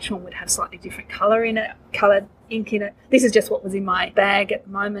 5, and each one would have slightly different coloured ink in it. This is just what was in my bag at the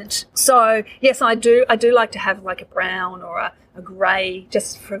moment. So, yes, I do like to have a brown or a grey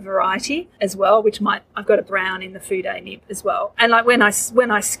just for variety as well, I've got a brown in the Fude nib as well. And when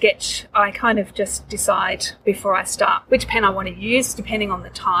I sketch, I kind of just decide before I start which pen I want to use depending on the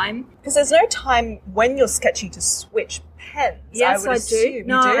time. Because there's no time when you're sketching to switch pens. Yes, I do.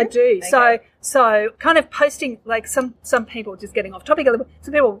 I do. Okay. So kind of posting, some people, just getting off topic a little bit,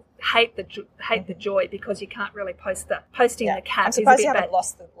 some people hate the joy because you can't really posting the cap. I'm surprised you haven't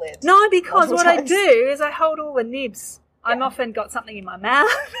lost the lid. No, because what I do is I hold all the nibs. I'm often got something in my mouth.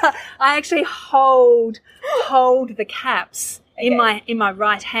 I actually hold the caps in my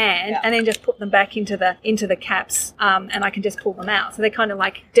right hand, and then just put them back into the caps, and I can just pull them out. So they're kind of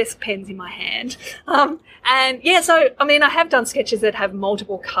like desk pens in my hand. So I have done sketches that have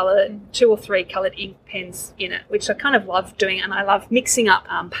multiple coloured, 2 or 3 coloured ink pens in it, which I kind of love doing, and I love mixing up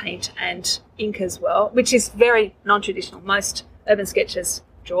paint and ink as well, which is very non-traditional. Most urban sketchers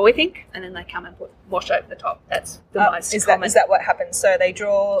draw with ink, and then they come and wash over the top. That's the most common. Is that what happens? So they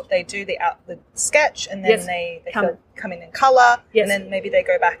do the sketch, and then they come in colour, and then maybe they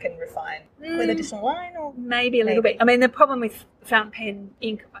go back and refine with additional line, or maybe a little bit. I mean, the problem with fountain pen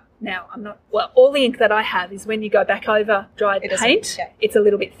ink, Now, all the ink that I have is when you go back over dried paint, it's a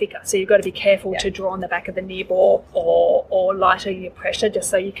little bit thicker. So you've got to be careful to draw on the back of the nib or lighter your pressure just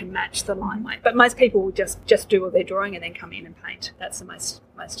so you can match the line weight. But most people will just do all their drawing and then come in and paint. That's the most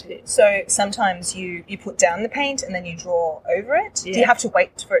to it. So sometimes you put down the paint and then you draw over it. Yeah. Do you have to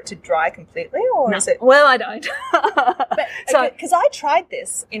wait for it to dry completely, or is it? Well, I don't. Because I tried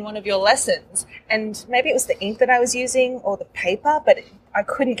this in one of your lessons, and maybe it was the ink that I was using or the paper, but I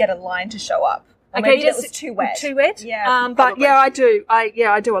couldn't get a line to show up. Or maybe it was too wet. Too wet. Yeah. But yeah, I do.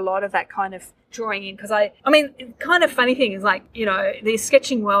 I do a lot of that kind of drawing in because I mean, kind of funny thing is like, you know, the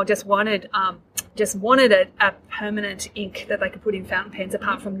sketching world just wanted a permanent ink that they could put in fountain pens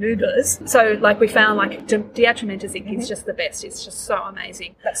apart from Noogles. So like we found like Diatramentus ink is just the best. It's just so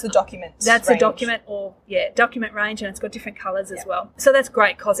amazing. That's the document. That's range. a document document range, and it's got different colours as well. So that's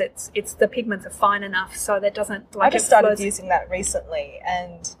great because it's the pigments are fine enough so that doesn't like. I just started using that recently,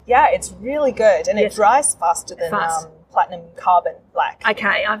 and yeah, it's really good, and it dries faster than platinum carbon black.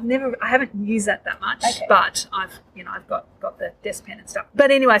 Okay, I haven't used that much, but I've got the desk pen and stuff. But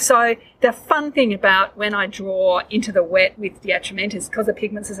anyway, so the fun thing about when I draw into the wet with Diatramentus, because the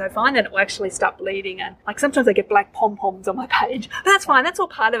pigments are so fine, that it will actually start bleeding, and like sometimes I get black pom-poms on my page. But that's fine, that's all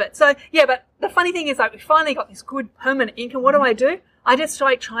part of it. So yeah, but the funny thing is like we finally got this good permanent ink, and what do? I just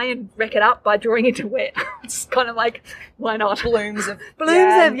like try and wreck it up by drawing into wet. It's kind of like, why not? Blooms of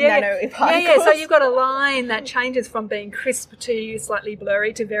yeah. So you've got a line that changes from being crisp to slightly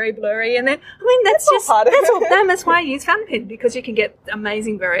blurry to very blurry, and then that's why I use fountain pen, because you can get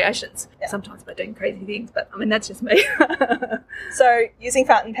amazing variations. Yeah. Sometimes by doing crazy things, but I mean that's just me. So using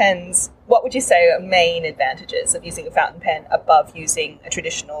fountain pens, what would you say are main advantages of using a fountain pen above using a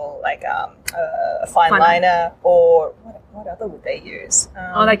traditional like a fine liner, or what other would they use?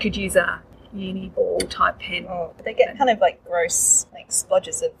 They could use a uni ball type pen. But they get kind of like gross, like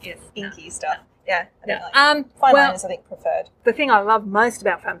splodges of inky stuff. Yeah, I don't like fine liners, I think, preferred. The thing I love most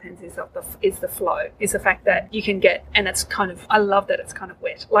about fountain pens is the flow, is the fact that you can get, and it's kind of, I love that it's kind of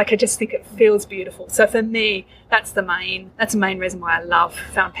wet. Like I just think it feels beautiful. So for me, that's the main reason why I love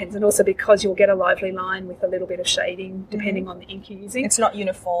fountain pens, and also because you'll get a lively line with a little bit of shading depending on the ink you're using. It's not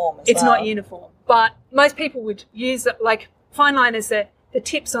uniform It's not uniform. But most people would use it, like fine liners, the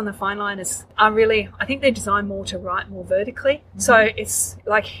tips on the fine liners are really, I think they're designed more to write more vertically. Mm-hmm. So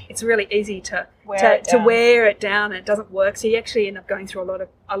it's really easy to wear it down, and it doesn't work. So you actually end up going through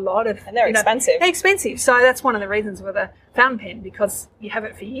a lot of and they're expensive. They're expensive. So that's one of the reasons with a fountain pen, because you have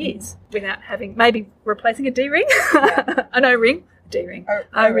it for years without having, maybe replacing a D-ring. Yeah. An O-ring. D-ring.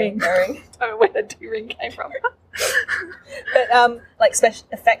 O-ring. I don't know where the D-ring came from. But like special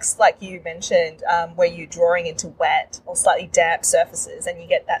effects, like you mentioned, where you're drawing into wet or slightly damp surfaces, and you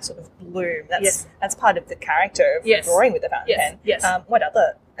get that sort of bloom. That's part of the character of drawing with a fountain pen. Yes. What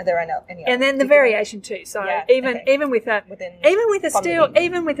other? Are there any other? And then the variation too. So even with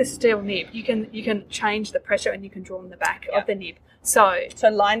a steel nib, you can change the pressure, and you can draw on the back of the nib. So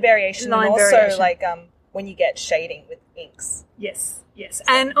line variation, and also like when you get shading with inks. Yes,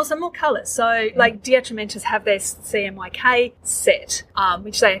 and also more colours. So, like Diatramentus have their CMYK set,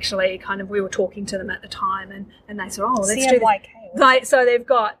 which they actually we were talking to them at the time, and they said, let's do CMYK. Like, so they've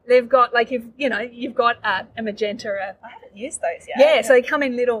got like you've got a magenta. I haven't used those yet. Yeah, so they come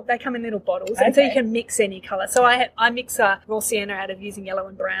in little bottles, and so you can mix any colour. So I mix a raw sienna out of using yellow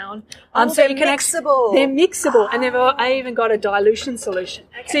and brown. So you can mixable. They're mixable, and I even got a dilution solution,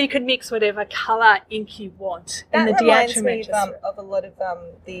 so you can mix whatever colour ink you want. That in the reminds me of a lot of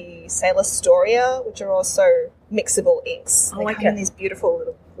the Sailor Storia, which are also mixable inks. They come in these beautiful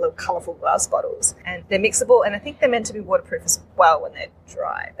little colourful glass bottles, and they're mixable, and I think they're meant to be waterproof as well when they're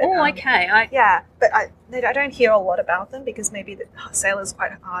dry. But, but I don't hear a lot about them, because maybe the Sailor's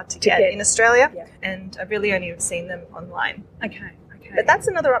quite hard to get in Australia, and I've really only seen them online. Okay. But that's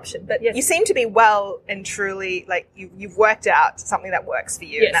another option. But you seem to be well and truly, like, you've worked out something that works for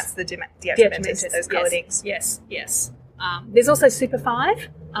you, and that's the Diatramentus, those coloured inks. Yes. There's also Super 5,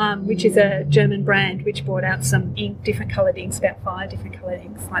 which is a German brand which brought out some different coloured inks, about 5 different coloured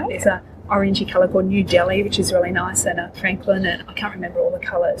inks. There's a orangey colour called New Delhi, which is really nice, and a Franklin, and I can't remember all the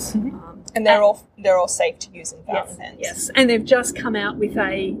colours. Mm-hmm. And they're all safe to use in fountain pens. Yes, and they've just come out with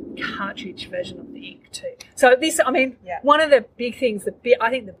a cartridge version of the ink too. So this, one of the big things, I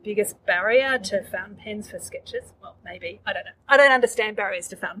think the biggest barrier to fountain pens for sketches, well, maybe, I don't know. I don't understand barriers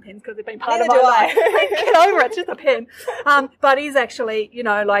to fountain pens because they've been part of my life. Get over it, it's just a pen. But is actually,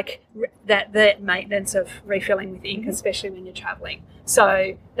 like the maintenance of refilling with ink, especially when you're travelling.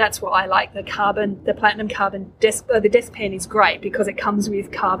 So that's why I like the platinum carbon desk. The desk pen is great because it comes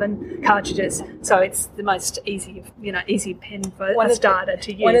with carbon cartridges, so it's the most easy pen for a starter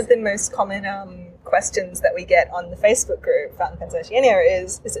to use. One of the most common questions that we get on the Facebook group Fountain Pens Oceania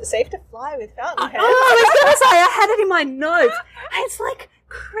is it safe to fly with fountain pens? Oh, I was going to say, I had it in my notes. It's like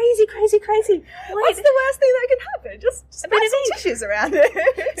crazy. What's the worst thing that can happen? Just put some tissues around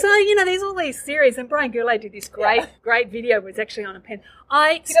it. So, there's all these series, and Brian Goulet did this great video. It was actually on a pen.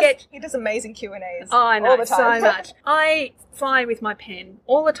 He does amazing Q&As I know, all the time. So much. I fly with my pen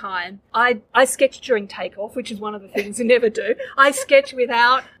all the time. I sketch during takeoff, which is one of the things you never do. I sketch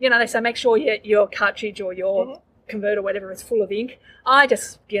without, they say make sure your cartridge or your converter, whatever, is full of ink. I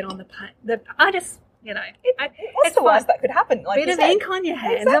just get on the pen. What's the worst that could happen? Like bit of ink on your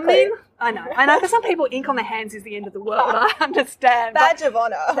hands. Exactly. I know. For some people, ink on the hands is the end of the world. I understand. Badge of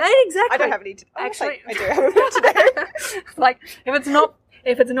honour. Exactly. I don't have any. Actually, I do have a bit today. Like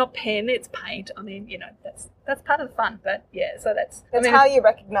if it's not pen, it's paint. I mean, that's part of the fun. But yeah, so that's how you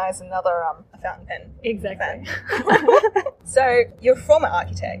recognise another a fountain pen. Exactly. So you're a former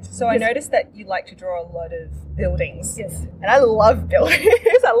architect. So I noticed that you like to draw a lot of buildings. Yes. And I love buildings.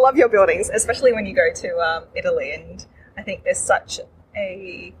 I love your buildings, especially when you go to Italy. And I think there's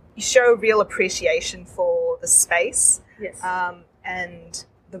you show real appreciation for the space. Yes. And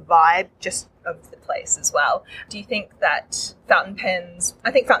the vibe just of the place as well. Do you think that fountain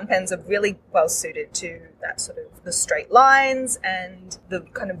pens are really well suited to that sort of the straight lines and the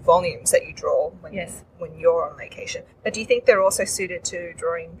kind of volumes that you draw when you're on vacation? But do you think they're also suited to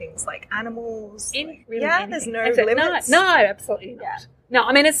drawing things like animals? There's no limits? No, absolutely not. Yeah. No,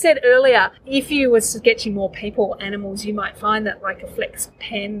 I mean, as said earlier, if you were sketching more people, animals, you might find that like a flex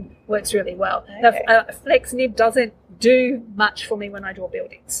pen works really well. Okay. A flex nib doesn't do much for me when I draw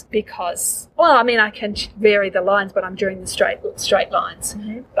buildings because, I can vary the lines, but I'm drawing the straight lines.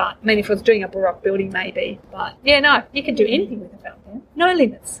 Mm-hmm. But, if I was doing a Baroque building, maybe. But, you can do anything with a fountain pen. No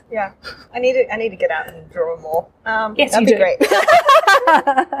limits. Yeah. I need to get out and draw more. Yes, that'd be great.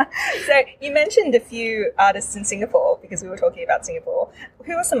 So, you mentioned a few artists in Singapore because we were talking about Singapore.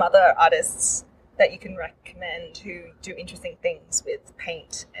 Who are some other artists that you can recommend who do interesting things with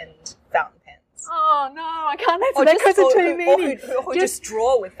paint and fountain pens? Oh, no, I can't answer that because it's too many. Or just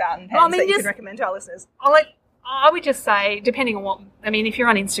draw with fountain pens that you can recommend to our listeners. I would just say, depending on what, if you're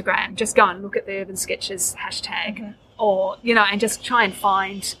on Instagram, just go and look at the Urban Sketches hashtag or, and just try and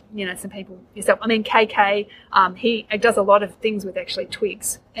find, some people yourself. KK, he does a lot of things with actually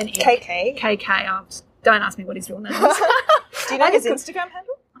twigs and ink. KK, don't ask me what his real name is. Do you know his Instagram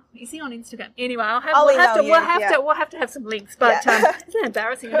handle? Is he on Instagram? Anyway, we'll have to have some links. But isn't that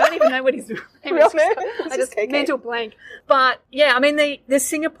embarrassing? I don't even know what his name is. I just mental blank. But yeah, the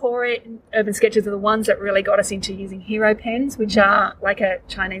Singaporean Urban Sketches are the ones that really got us into using hero pens, which are like a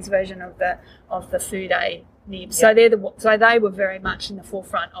Chinese version of the Fude nib. So they were very much in the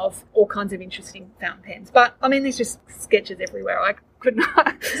forefront of all kinds of interesting fountain pens. But there's just sketches everywhere. I could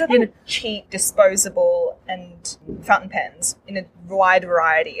not. Cheap, disposable, and fountain pens in a wide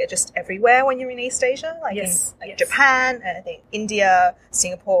variety are just everywhere when you're in East Asia, in Japan, and I think India,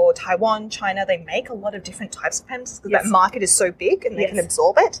 Singapore, Taiwan, China. They make a lot of different types of pens because that market is so big and they can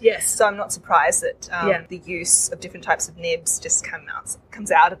absorb it. Yes. So I'm not surprised that the use of different types of nibs just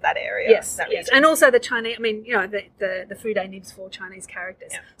comes out of that area. Yes, and also the Chinese. The Fude nibs for Chinese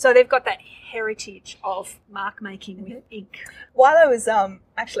characters. Yeah. So they've got that heritage of mark making with ink. While I was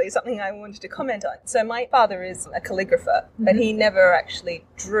actually something I wanted to comment on. So my father is a calligrapher, but he never actually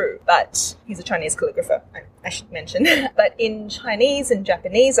drew. But he's a Chinese calligrapher, I should mention. But in Chinese and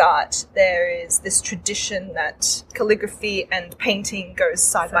Japanese art, there is this tradition that calligraphy and painting goes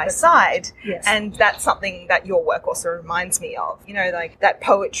side by side. Yes. And that's something that your work also reminds me of. That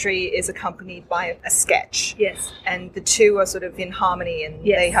poetry is accompanied by a sketch. Yes. And the two are sort of in harmony and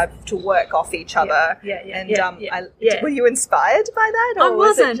they have to work off each other. Were you inspired by that? Or I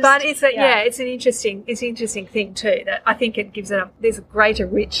wasn't, but it's an interesting thing too. That I think it gives there's a greater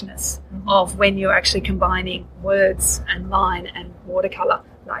richness of when you're actually combining words and line and watercolor.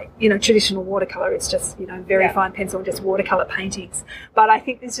 Traditional watercolor is just, very fine pencil and just watercolor paintings. But I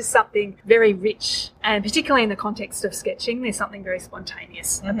think there's just something very rich, and particularly in the context of sketching, there's something very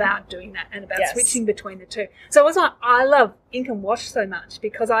spontaneous about doing that and about switching between the two. So I love ink and wash so much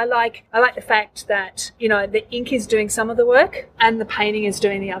because I like the fact that, the ink is doing some of the work and the painting is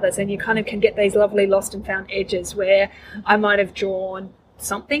doing the others, and you kind of can get these lovely lost and found edges where I might have drawn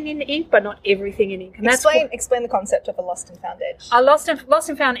something in ink, but not everything in ink. And Explain the concept of a lost and found edge. A lost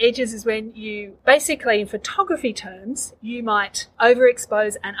and found edges is when you basically, in photography terms, you might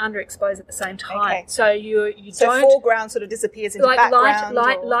overexpose and underexpose at the same time. Okay. So you So don't foreground sort of disappears into like background.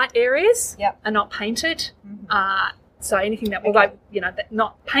 light areas Yep. are not painted. So anything that will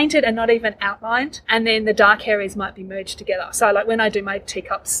not painted and not even outlined, and then the dark areas might be merged together. So like when I do my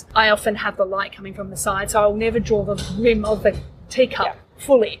teacups, I often have the light coming from the side, so I'll never draw the rim of the teacup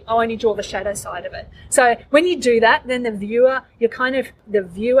fully. I only draw the shadow side of it. So when you do that, then the viewer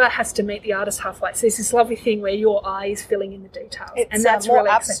has to meet the artist halfway. So it's this lovely thing where your eye is filling in the details. And that's more really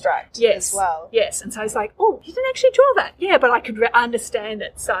abstract as well. Yes, and so it's like, oh, you didn't actually draw that. Yeah, but I could understand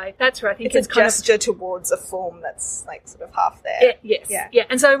it. So that's where I think it's a gesture towards a form that's like sort of half there. Yeah.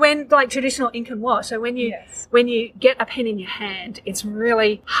 And so when like traditional ink and wash, so when you get a pen in your hand, it's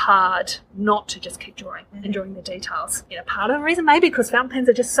really hard not to just keep drawing and drawing the details. Part of the reason maybe because fountain pens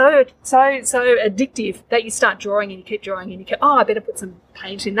are just so addictive that you start drawing and you keep drawing and you go, I better put some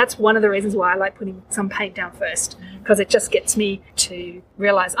paint in. That's one of the reasons why I like putting some paint down first, because it just gets me to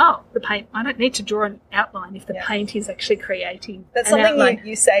realise, the paint, I don't need to draw an outline if the paint is actually creating. That's something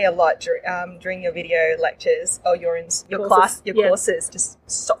you say a lot during your video lectures or your courses. Just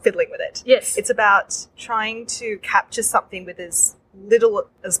stop fiddling with it. Yes. It's about trying to capture something with as little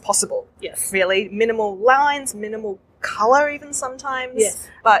as possible. Yes. Really. Minimal lines, minimal colour even sometimes. Yes.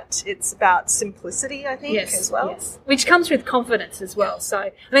 But it's about simplicity, I think, as well. Yes. Which comes with confidence as well. So,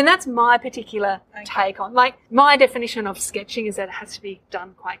 I mean, that's my particular take on, like, my definition of sketching is that it has to be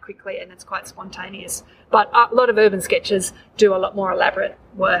done quite quickly and it's quite spontaneous. But a lot of urban sketchers do a lot more elaborate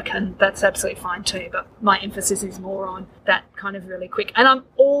work, and that's absolutely fine too. But my emphasis is more on that kind of really quick. And I'm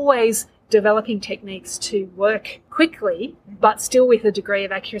always developing techniques to work quickly, but still with a degree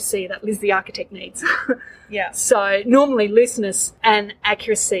of accuracy that Liz the architect needs. Yeah. So normally looseness and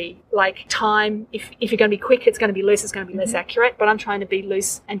accuracy, like time, if you're going to be quick, it's going to be loose, it's going to be less accurate, but I'm trying to be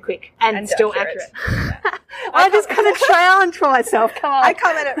loose and quick and still accurate. I just kind of challenge myself. Come on. I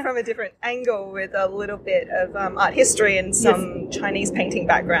come at it from a different angle with a little bit of art history and some Chinese painting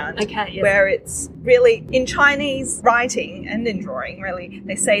background. Where it's really, in Chinese writing and in drawing, really,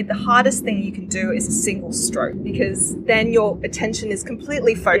 they say the hardest thing you can do is a single stroke, because then your attention is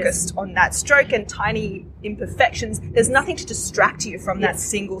completely focused on that stroke and tiny imperfections. There's nothing to distract you from that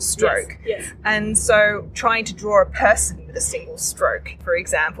single stroke. And so trying to draw a person with a single stroke, for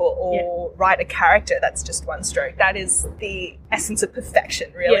example, or write a character that's just one stroke, that is the essence of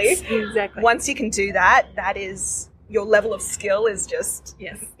perfection, really. Yes, exactly. Once you can do that, that is your level of skill is just,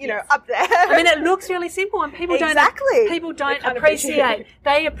 up there. I mean, it looks really simple, and people don't appreciate.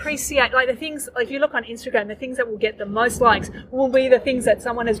 They appreciate, like, the things, like, if you look on Instagram, the things that will get the most likes will be the things that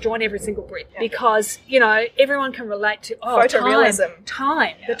someone has drawn every single brick, because, everyone can relate to, photorealism.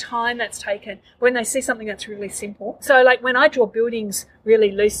 The time that's taken when they see something that's really simple. So, like, when I draw buildings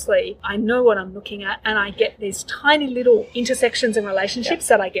really loosely, I know what I'm looking at, and I get these tiny little intersections and relationships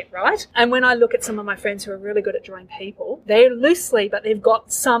that I get right. And when I look at some of my friends who are really good at drawing people, they're loosely, but they've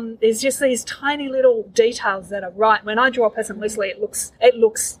got there's just these tiny little details that are right. When I draw a person loosely, it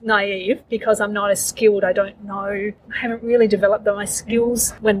looks naive because I'm not as skilled. I don't know, I haven't really developed my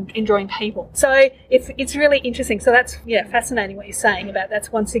skills when in drawing people. So it's really interesting. So that's fascinating what you're saying about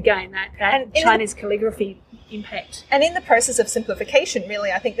that's once again that Chinese calligraphy impact. And in the process of simplification,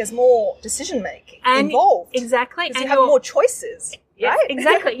 really, I think there's more decision making involved. Exactly. Because you have more choices. Yes, right?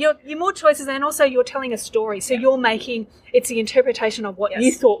 Exactly. You're more choices, and also you're telling a story. So you're making, it's the interpretation of what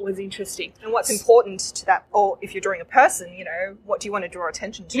you thought was interesting. And what's important to that, or if you're drawing a person, what do you want to draw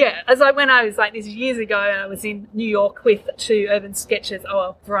attention to? Yeah. As like when I was like this years ago, I was in New York with two urban sketchers,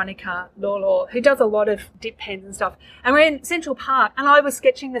 Veronica Lawlaw, who does a lot of dip pens and stuff. And we're in Central Park, and I was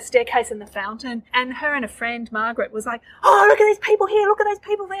sketching the staircase and the fountain, and her and a friend, Margaret, was like, oh, look at these people here, look at those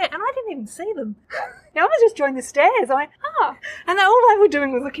people there. And I didn't even see them. I was just drawing the stairs. I'm like, and all I was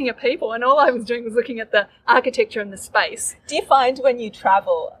doing was looking at people, and all I was doing was looking at the architecture and the space. Do you find when you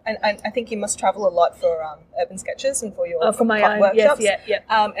travel, and I think you must travel a lot for urban sketches and for your for my own workshops,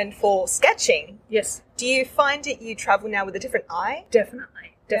 and for sketching, yes. Do you find that you travel now with a different eye?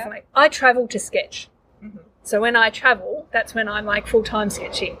 Definitely. I travel to sketch. So when I travel, that's when I'm like full-time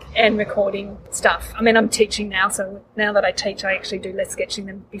sketching and recording stuff. I mean, I'm teaching now, so now that I teach, I actually do less sketching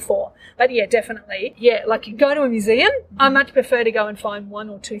than before. But yeah, definitely. Yeah, like you go to a museum, I much prefer to go and find one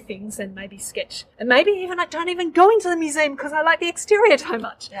or two things and maybe sketch. And maybe even I don't even go into the museum because I like the exterior so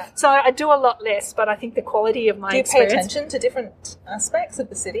much. Yeah. So I do a lot less, but I think the quality of my experience... Do you pay attention to different aspects of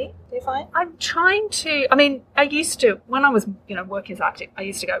the city, do you find? I'm trying to... I mean, I used to, when I was, working as architect, I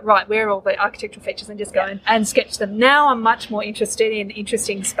used to go, right, where are all the architectural features, and just go and and sketch them. Now I'm much more interested in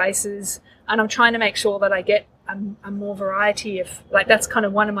interesting spaces, and I'm trying to make sure that I get a more variety of, like, that's kind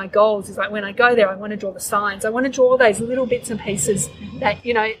of one of my goals, is like when I go there I want to draw the signs, I want to draw those little bits and pieces that,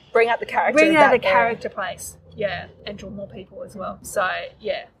 you know, bring out the character, character place. Yeah, and draw more people as well. So,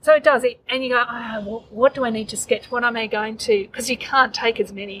 yeah. So it does. And you go, well, what do I need to sketch? What am I going to... Because you can't take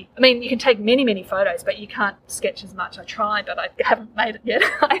as many... I mean, you can take many, many photos, but you can't sketch as much. I try, but I haven't made it yet.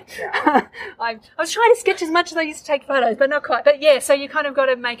 I was trying to sketch as much as I used to take photos, but not quite. But, yeah, so you kind of got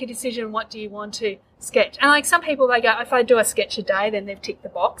to make a decision, what do you want to sketch? And, like, some people, they go, if I do a sketch a day, then they've ticked the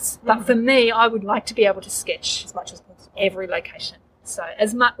box. But for me, I would like to be able to sketch as much as possible, every location. So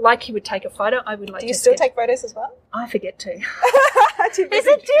as much like you would take a photo, I would like to. Do you still take photos as well? I forget to. It's a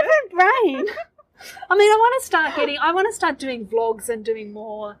different brain. I mean, I want to start doing vlogs and doing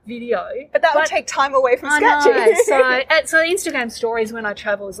more video. But that would take time away from sketching. So Instagram stories when I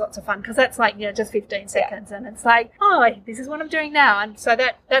travel is lots of fun, because that's like, you know, just 15 seconds, and it's like, oh, this is what I'm doing now, and so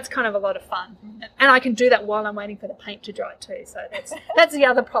that's kind of a lot of fun, and I can do that while I'm waiting for the paint to dry too. So that's the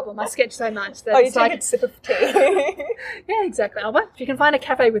other problem. I sketch so much that you take a sip of tea. Yeah, exactly. Well, if you can find a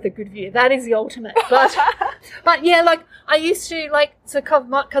cafe with a good view, that is the ultimate. But yeah, like I used to, like, so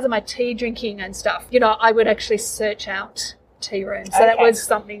because of my tea drinking and stuff, you know, I would actually search out tea rooms. So that was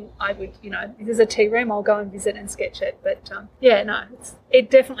something I would, you know, if there's a tea room, I'll go and visit and sketch it. But yeah, no,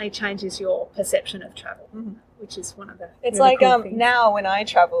 it definitely changes your perception of travel, which is one of the It's really like cool things. Now when I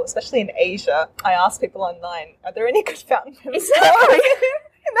travel, especially in Asia, I ask people online, are there any good fountain pens Exactly.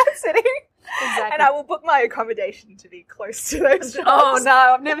 in that city? Exactly. And I will book my accommodation to be close to those shops. Oh no,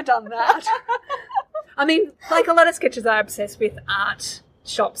 I've never done that. I mean, like, a lot of sketchers are obsessed with art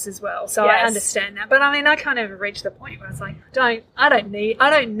shops as well, so I understand that. But I mean, I kind of reached the point where it's like, I don't need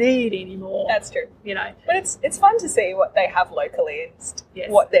any more. That's true. You know, but it's fun to see what they have locally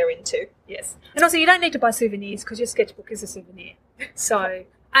and what they're into. Yes, and also you don't need to buy souvenirs because your sketchbook is a souvenir. So,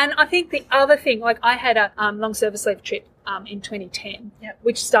 and I think the other thing, like, I had a long service leave trip in 2010,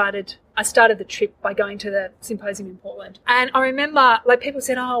 which I started the trip by going to the symposium in Portland, and I remember, like, people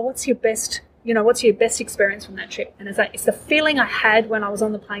said, "Oh, what's your best experience from that trip?" And it's like, it's the feeling I had when I was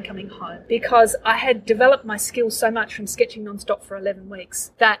on the plane coming home, because I had developed my skills so much from sketching nonstop for 11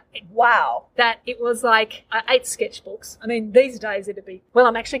 weeks that it was like I ate sketchbooks. I mean, these days it'd be, well,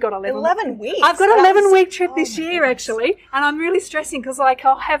 I'm actually got 11 weeks. I've got an 11-week trip this year, actually, and I'm really stressing because, like,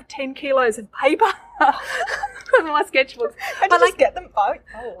 I'll have 10 kilos of paper with my sketchbooks. But just get them out.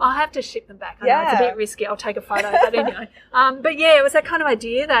 I'll have to ship them back. I know it's a bit risky. I'll take a photo, but anyway. But yeah, it was that kind of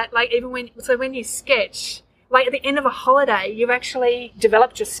idea that, like, even when you sketch, like, at the end of a holiday, you've actually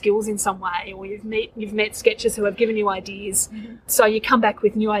developed your skills in some way, or you've met sketchers who have given you ideas. So you come back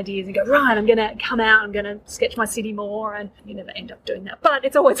with new ideas and go, right, I'm going to come out, I'm going to sketch my city more, and you never end up doing that. But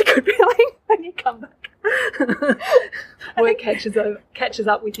it's always a good feeling when you come back. Work catches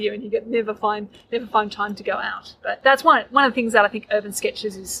up with you, and you never find time to go out. But that's one of the things that I think Urban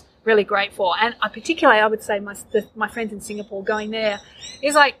Sketchers is really great for. And I would say my friends in Singapore, going there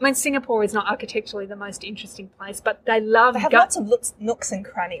is like, I mean, Singapore is not architecturally the most interesting place, but they have lots of nooks and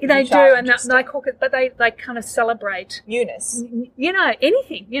crannies. They do, and they call it, but they kind of celebrate newness. You know,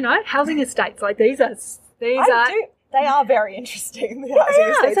 anything. You know, housing estates like these are. They are very interesting.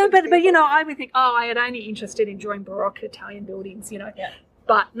 But you know, I would think, I had only interested in drawing Baroque Italian buildings. You know. Yeah.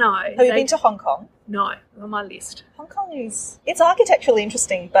 But no. Have you been to Hong Kong? No, on my list. Hong Kong it's architecturally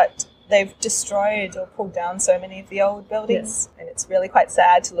interesting, but they've destroyed or pulled down so many of the old buildings, and it's really quite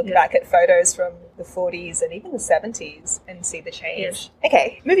sad to look back at photos from the 40s and even the 70s and see the change. Yes.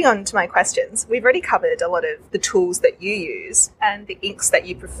 Okay, moving on to my questions. We've already covered a lot of the tools that you use and the inks that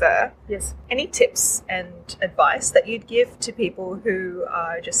you prefer. Yes. Any tips and advice that you'd give to people who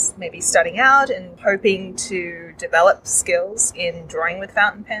are just maybe starting out and hoping to develop skills in drawing with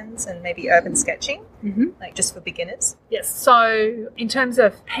fountain pens and maybe urban sketching, like just for beginners? Yes. So in terms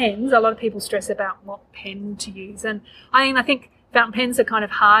of pens, a lot of people stress about what pen to use. And I think fountain pens are kind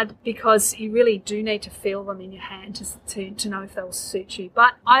of hard because you really do need to feel them in your hand to know if they'll suit you.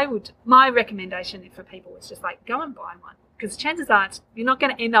 But my recommendation for people is just like, go and buy one. Because chances are you're not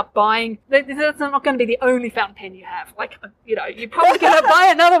going to end up buying, that's not going to be the only fountain pen you have. Like, you know, you're probably going to buy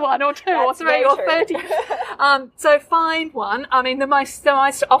another one or two or three or 30. So find one. I mean, the most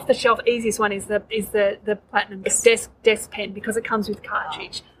off-the-shelf easiest one is the Platinum desk pen, because it comes with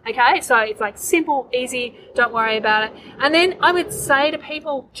cartridge. Okay, so it's like simple, easy, don't worry about it. And then I would say to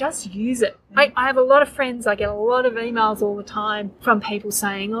people, just use it. I have a lot of friends, I get a lot of emails all the time from people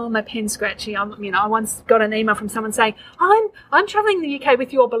saying, oh, my pen's scratchy. I once got an email from someone saying, I'm travelling the UK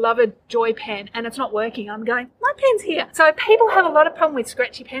with your beloved Joy pen and it's not working. I'm going, my pen's here. So people have a lot of problem with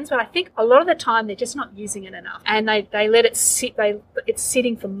scratchy pens, but I think a lot of the time they're just not using it enough. And they let it sit, it's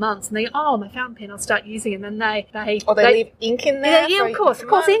sitting for months and they go, oh, my fountain pen, I'll start using it. And then they leave ink in there. Yeah, of course,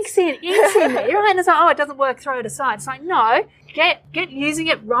 ink's in there, right? And it's like, oh, it doesn't work, throw it aside. It's like, no, get using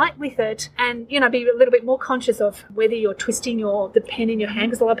it, right with it, and be a little bit more conscious of whether you're twisting the pen in your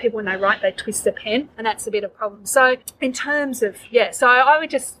hand, because a lot of people when they write they twist the pen, and that's a bit of a problem. So in terms of so I would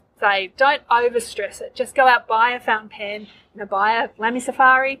just say don't overstress it. Just go out, buy a fountain pen, buy a Lamy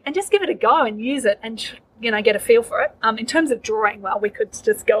Safari, and just give it a go and use it and get a feel for it. In terms of drawing, well, we could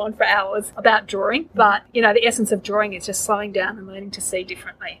just go on for hours about drawing, but the essence of drawing is just slowing down and learning to see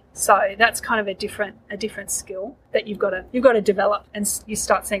differently. So that's kind of a different skill that you've got to develop, and you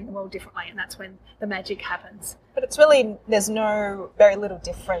start seeing the world differently, and that's when the magic happens. But it's really, there's very little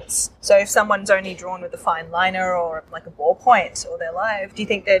difference. So if someone's only drawn with a fine liner or like a ballpoint all their life, do you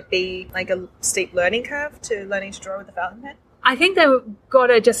think there'd be like a steep learning curve to learning to draw with a fountain pen? I think they've got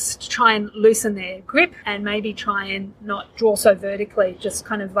to just try and loosen their grip and maybe try and not draw so vertically, just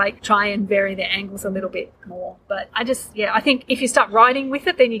kind of like try and vary their angles a little bit more. But I think if you start writing with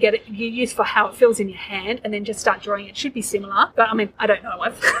it, then you get it, you use for how it feels in your hand, and then just start drawing. It should be similar. But I mean, I don't know.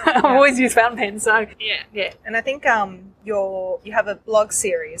 I've always used fountain pens, so yeah. And I think you have a blog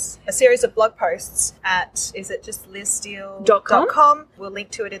series, a series of blog posts at, is it just lizsteele.com? We'll link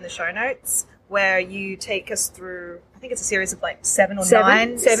to it in the show notes, where you take us through, I think it's a series of like seven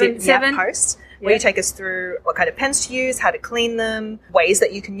posts, where you take us through what kind of pens to use, how to clean them, ways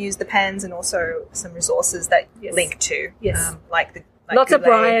that you can use the pens, and also some resources that link to. Yes. Lots of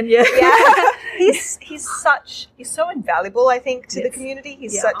Brian, yeah. He's so invaluable, I think, to the community.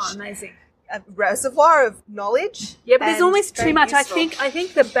 He's such amazing. A reservoir of knowledge. Yeah, but there's almost too much. I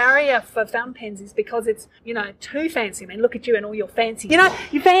think the barrier for fountain pens is because it's, too fancy. I mean, look at you and all your fancy, your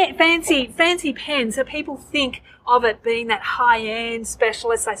fancy pens. So people think of it being that high-end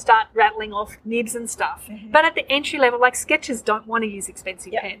specialist. They start rattling off nibs and stuff. Mm-hmm. But at the entry level, like Skechers don't want to use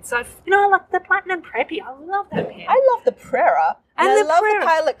expensive pens. So, like the Platinum Preppy, I love that pen. I love the Prera. And I love the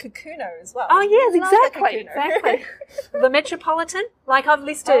Pilot Kakuno as well. Oh, yes, exactly. The Metropolitan, like I've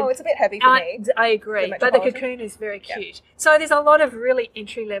listed. Oh, it's a bit heavy for me. I agree, but the Kakuno is very cute. Yeah. So there's a lot of really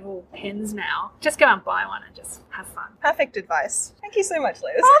entry-level pens now. Just go and buy one and just have fun. Perfect advice. Thank you so much,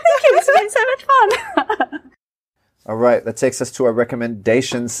 Liz. Oh, thank you. It's been so much fun. All right, that takes us to our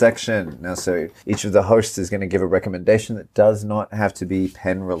recommendation section. Now, so each of the hosts is going to give a recommendation that does not have to be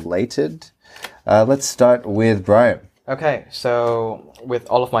pen-related. Let's start with Brian. Okay, so with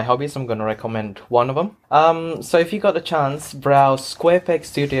all of my hobbies, I'm going to recommend one of them. So if you got a chance, browse Square Peg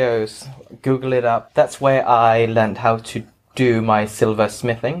Studios, Google it up. That's where I learned how to do my silver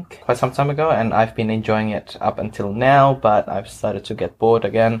smithing quite some time ago, and I've been enjoying it up until now, but I've started to get bored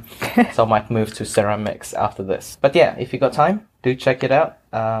again, so I might move to ceramics after this. But yeah, if you got time, do check it out.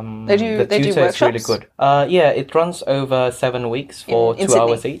 They do workshops? Is really good. It runs over 7 weeks for in 2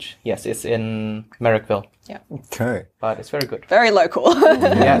 hours each. Yes, it's in Merrickville. Yeah. Okay. But it's very good. Very local.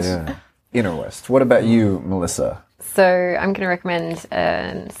 Yes. Yeah. Inner West. What about you, Melissa? So I'm going to recommend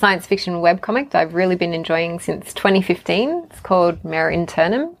a science fiction webcomic that I've really been enjoying since 2015. It's called Mare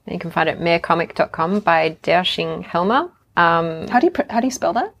Internum. You can find it at marecomic.com by Dershing Helmer. How do you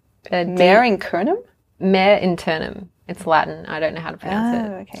spell that? Mare Internum? Mare Internum. It's Latin. I don't know how to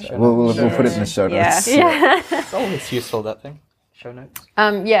pronounce it. Okay. We'll put it in the show notes. Yeah. It's always useful, that thing. Show notes.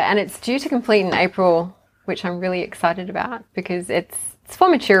 And it's due to complete in April, which I'm really excited about because it's for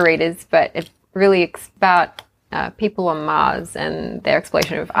mature readers, but it really is about people on Mars and their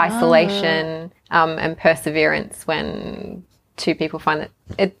exploration of isolation and perseverance when two people find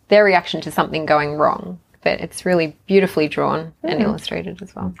that their reaction to something going wrong. But it's really beautifully drawn and illustrated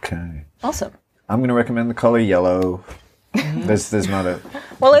as well. Okay. Awesome. I'm going to recommend the color yellow. There's not a...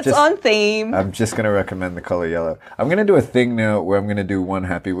 Well, it's on theme. I'm just going to recommend the color yellow. I'm going to do a thing now where I'm going to do one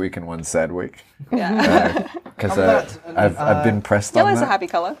happy week and one sad week. Yeah. Because I've been pressed on that. Yellow's a happy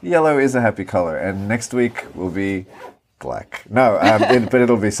color. Yellow is a happy color. And next week will be black. No, but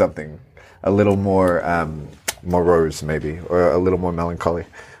it'll be something a little more morose maybe, or a little more melancholy.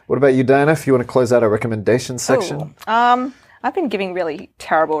 What about you, Diana, if you want to close out our recommendation section? I've been giving really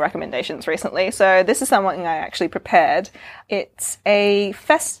terrible recommendations recently, so this is something I actually prepared. It's a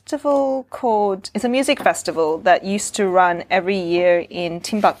festival it's a music festival that used to run every year in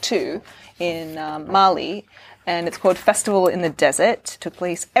Timbuktu in Mali. and it's called Festival in the Desert. It took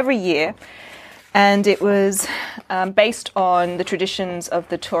place every year. And it was based on the traditions of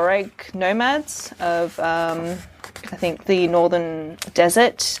the Tuareg nomads of, I think, the northern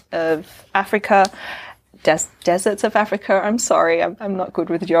desert of Africa. Deserts of Africa. I'm sorry, I'm not good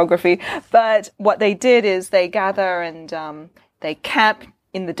with geography. But what they did is they gather and they camp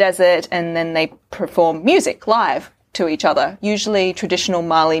in the desert, and then they perform music live to each other, usually traditional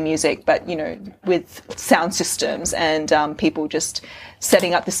Mali music, but, you know, with sound systems and people just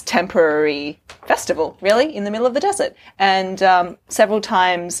setting up this temporary festival, really, in the middle of the desert. And several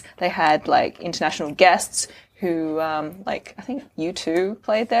times they had, like, international guests who, like, I think U2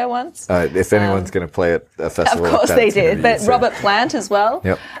 played there once. If anyone's going to play at a festival, of course they did, but Robert Plant as well.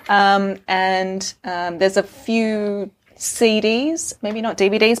 Yep. And there's a few CDs, maybe not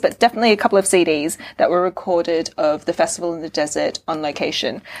DVDs, but definitely a couple of CDs that were recorded of the Festival in the Desert on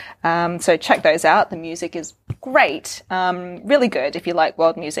location. So check those out. The music is great, really good if you like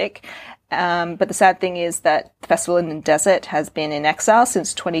world music. But the sad thing is that the Festival in the Desert has been in exile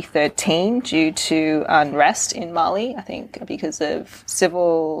since 2013 due to unrest in Mali, I think because of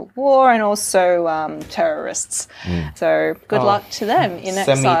civil war and also terrorists. So good luck to them in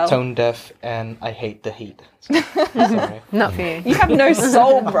exile. Semi-tone deaf, and I hate the heat. Sorry. Not for you. You have no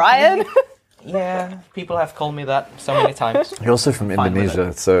soul, Brian. Yeah, people have called me that so many times. You're also from Fine with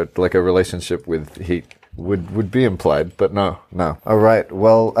Indonesia, so like a relationship with heat would be implied, but no. All right.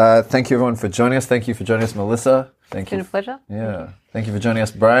 Well, thank you everyone for joining us. Thank you for joining us, Melissa. Thank It's you. been a pleasure. Yeah. Thank you for joining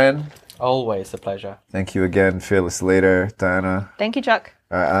us, Brian. Always a pleasure. Thank you again, fearless leader, Diana. Thank you, Chuck.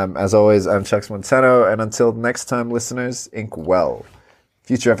 As always, I'm Chuck Montano, and until next time, listeners, ink well.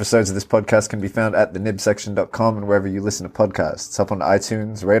 Future episodes of this podcast can be found at thenibsection.com and wherever you listen to podcasts. Hop on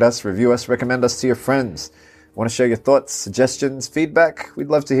iTunes, rate us, review us, recommend us to your friends. Want to share your thoughts, suggestions, feedback? We'd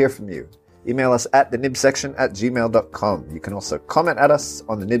love to hear from you. Email us at thenibsection@gmail.com. You can also comment at us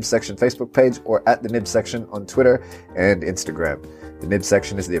on the Nib Section Facebook page or at the Nib Section on Twitter and Instagram. The Nib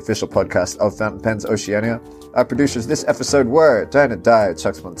Section is the official podcast of Fountain Pens Oceania. Our producers this episode were Diana Dye,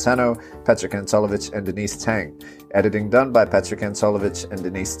 Chuck Montano, Patrick Antolovich, and Denise Tang. Editing done by Patrick Antolovich and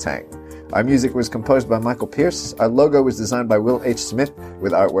Denise Tang. Our music was composed by Michael Pierce. Our logo was designed by Will H. Smith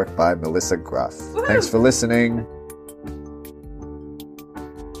with artwork by Melissa Graff. Thanks for listening.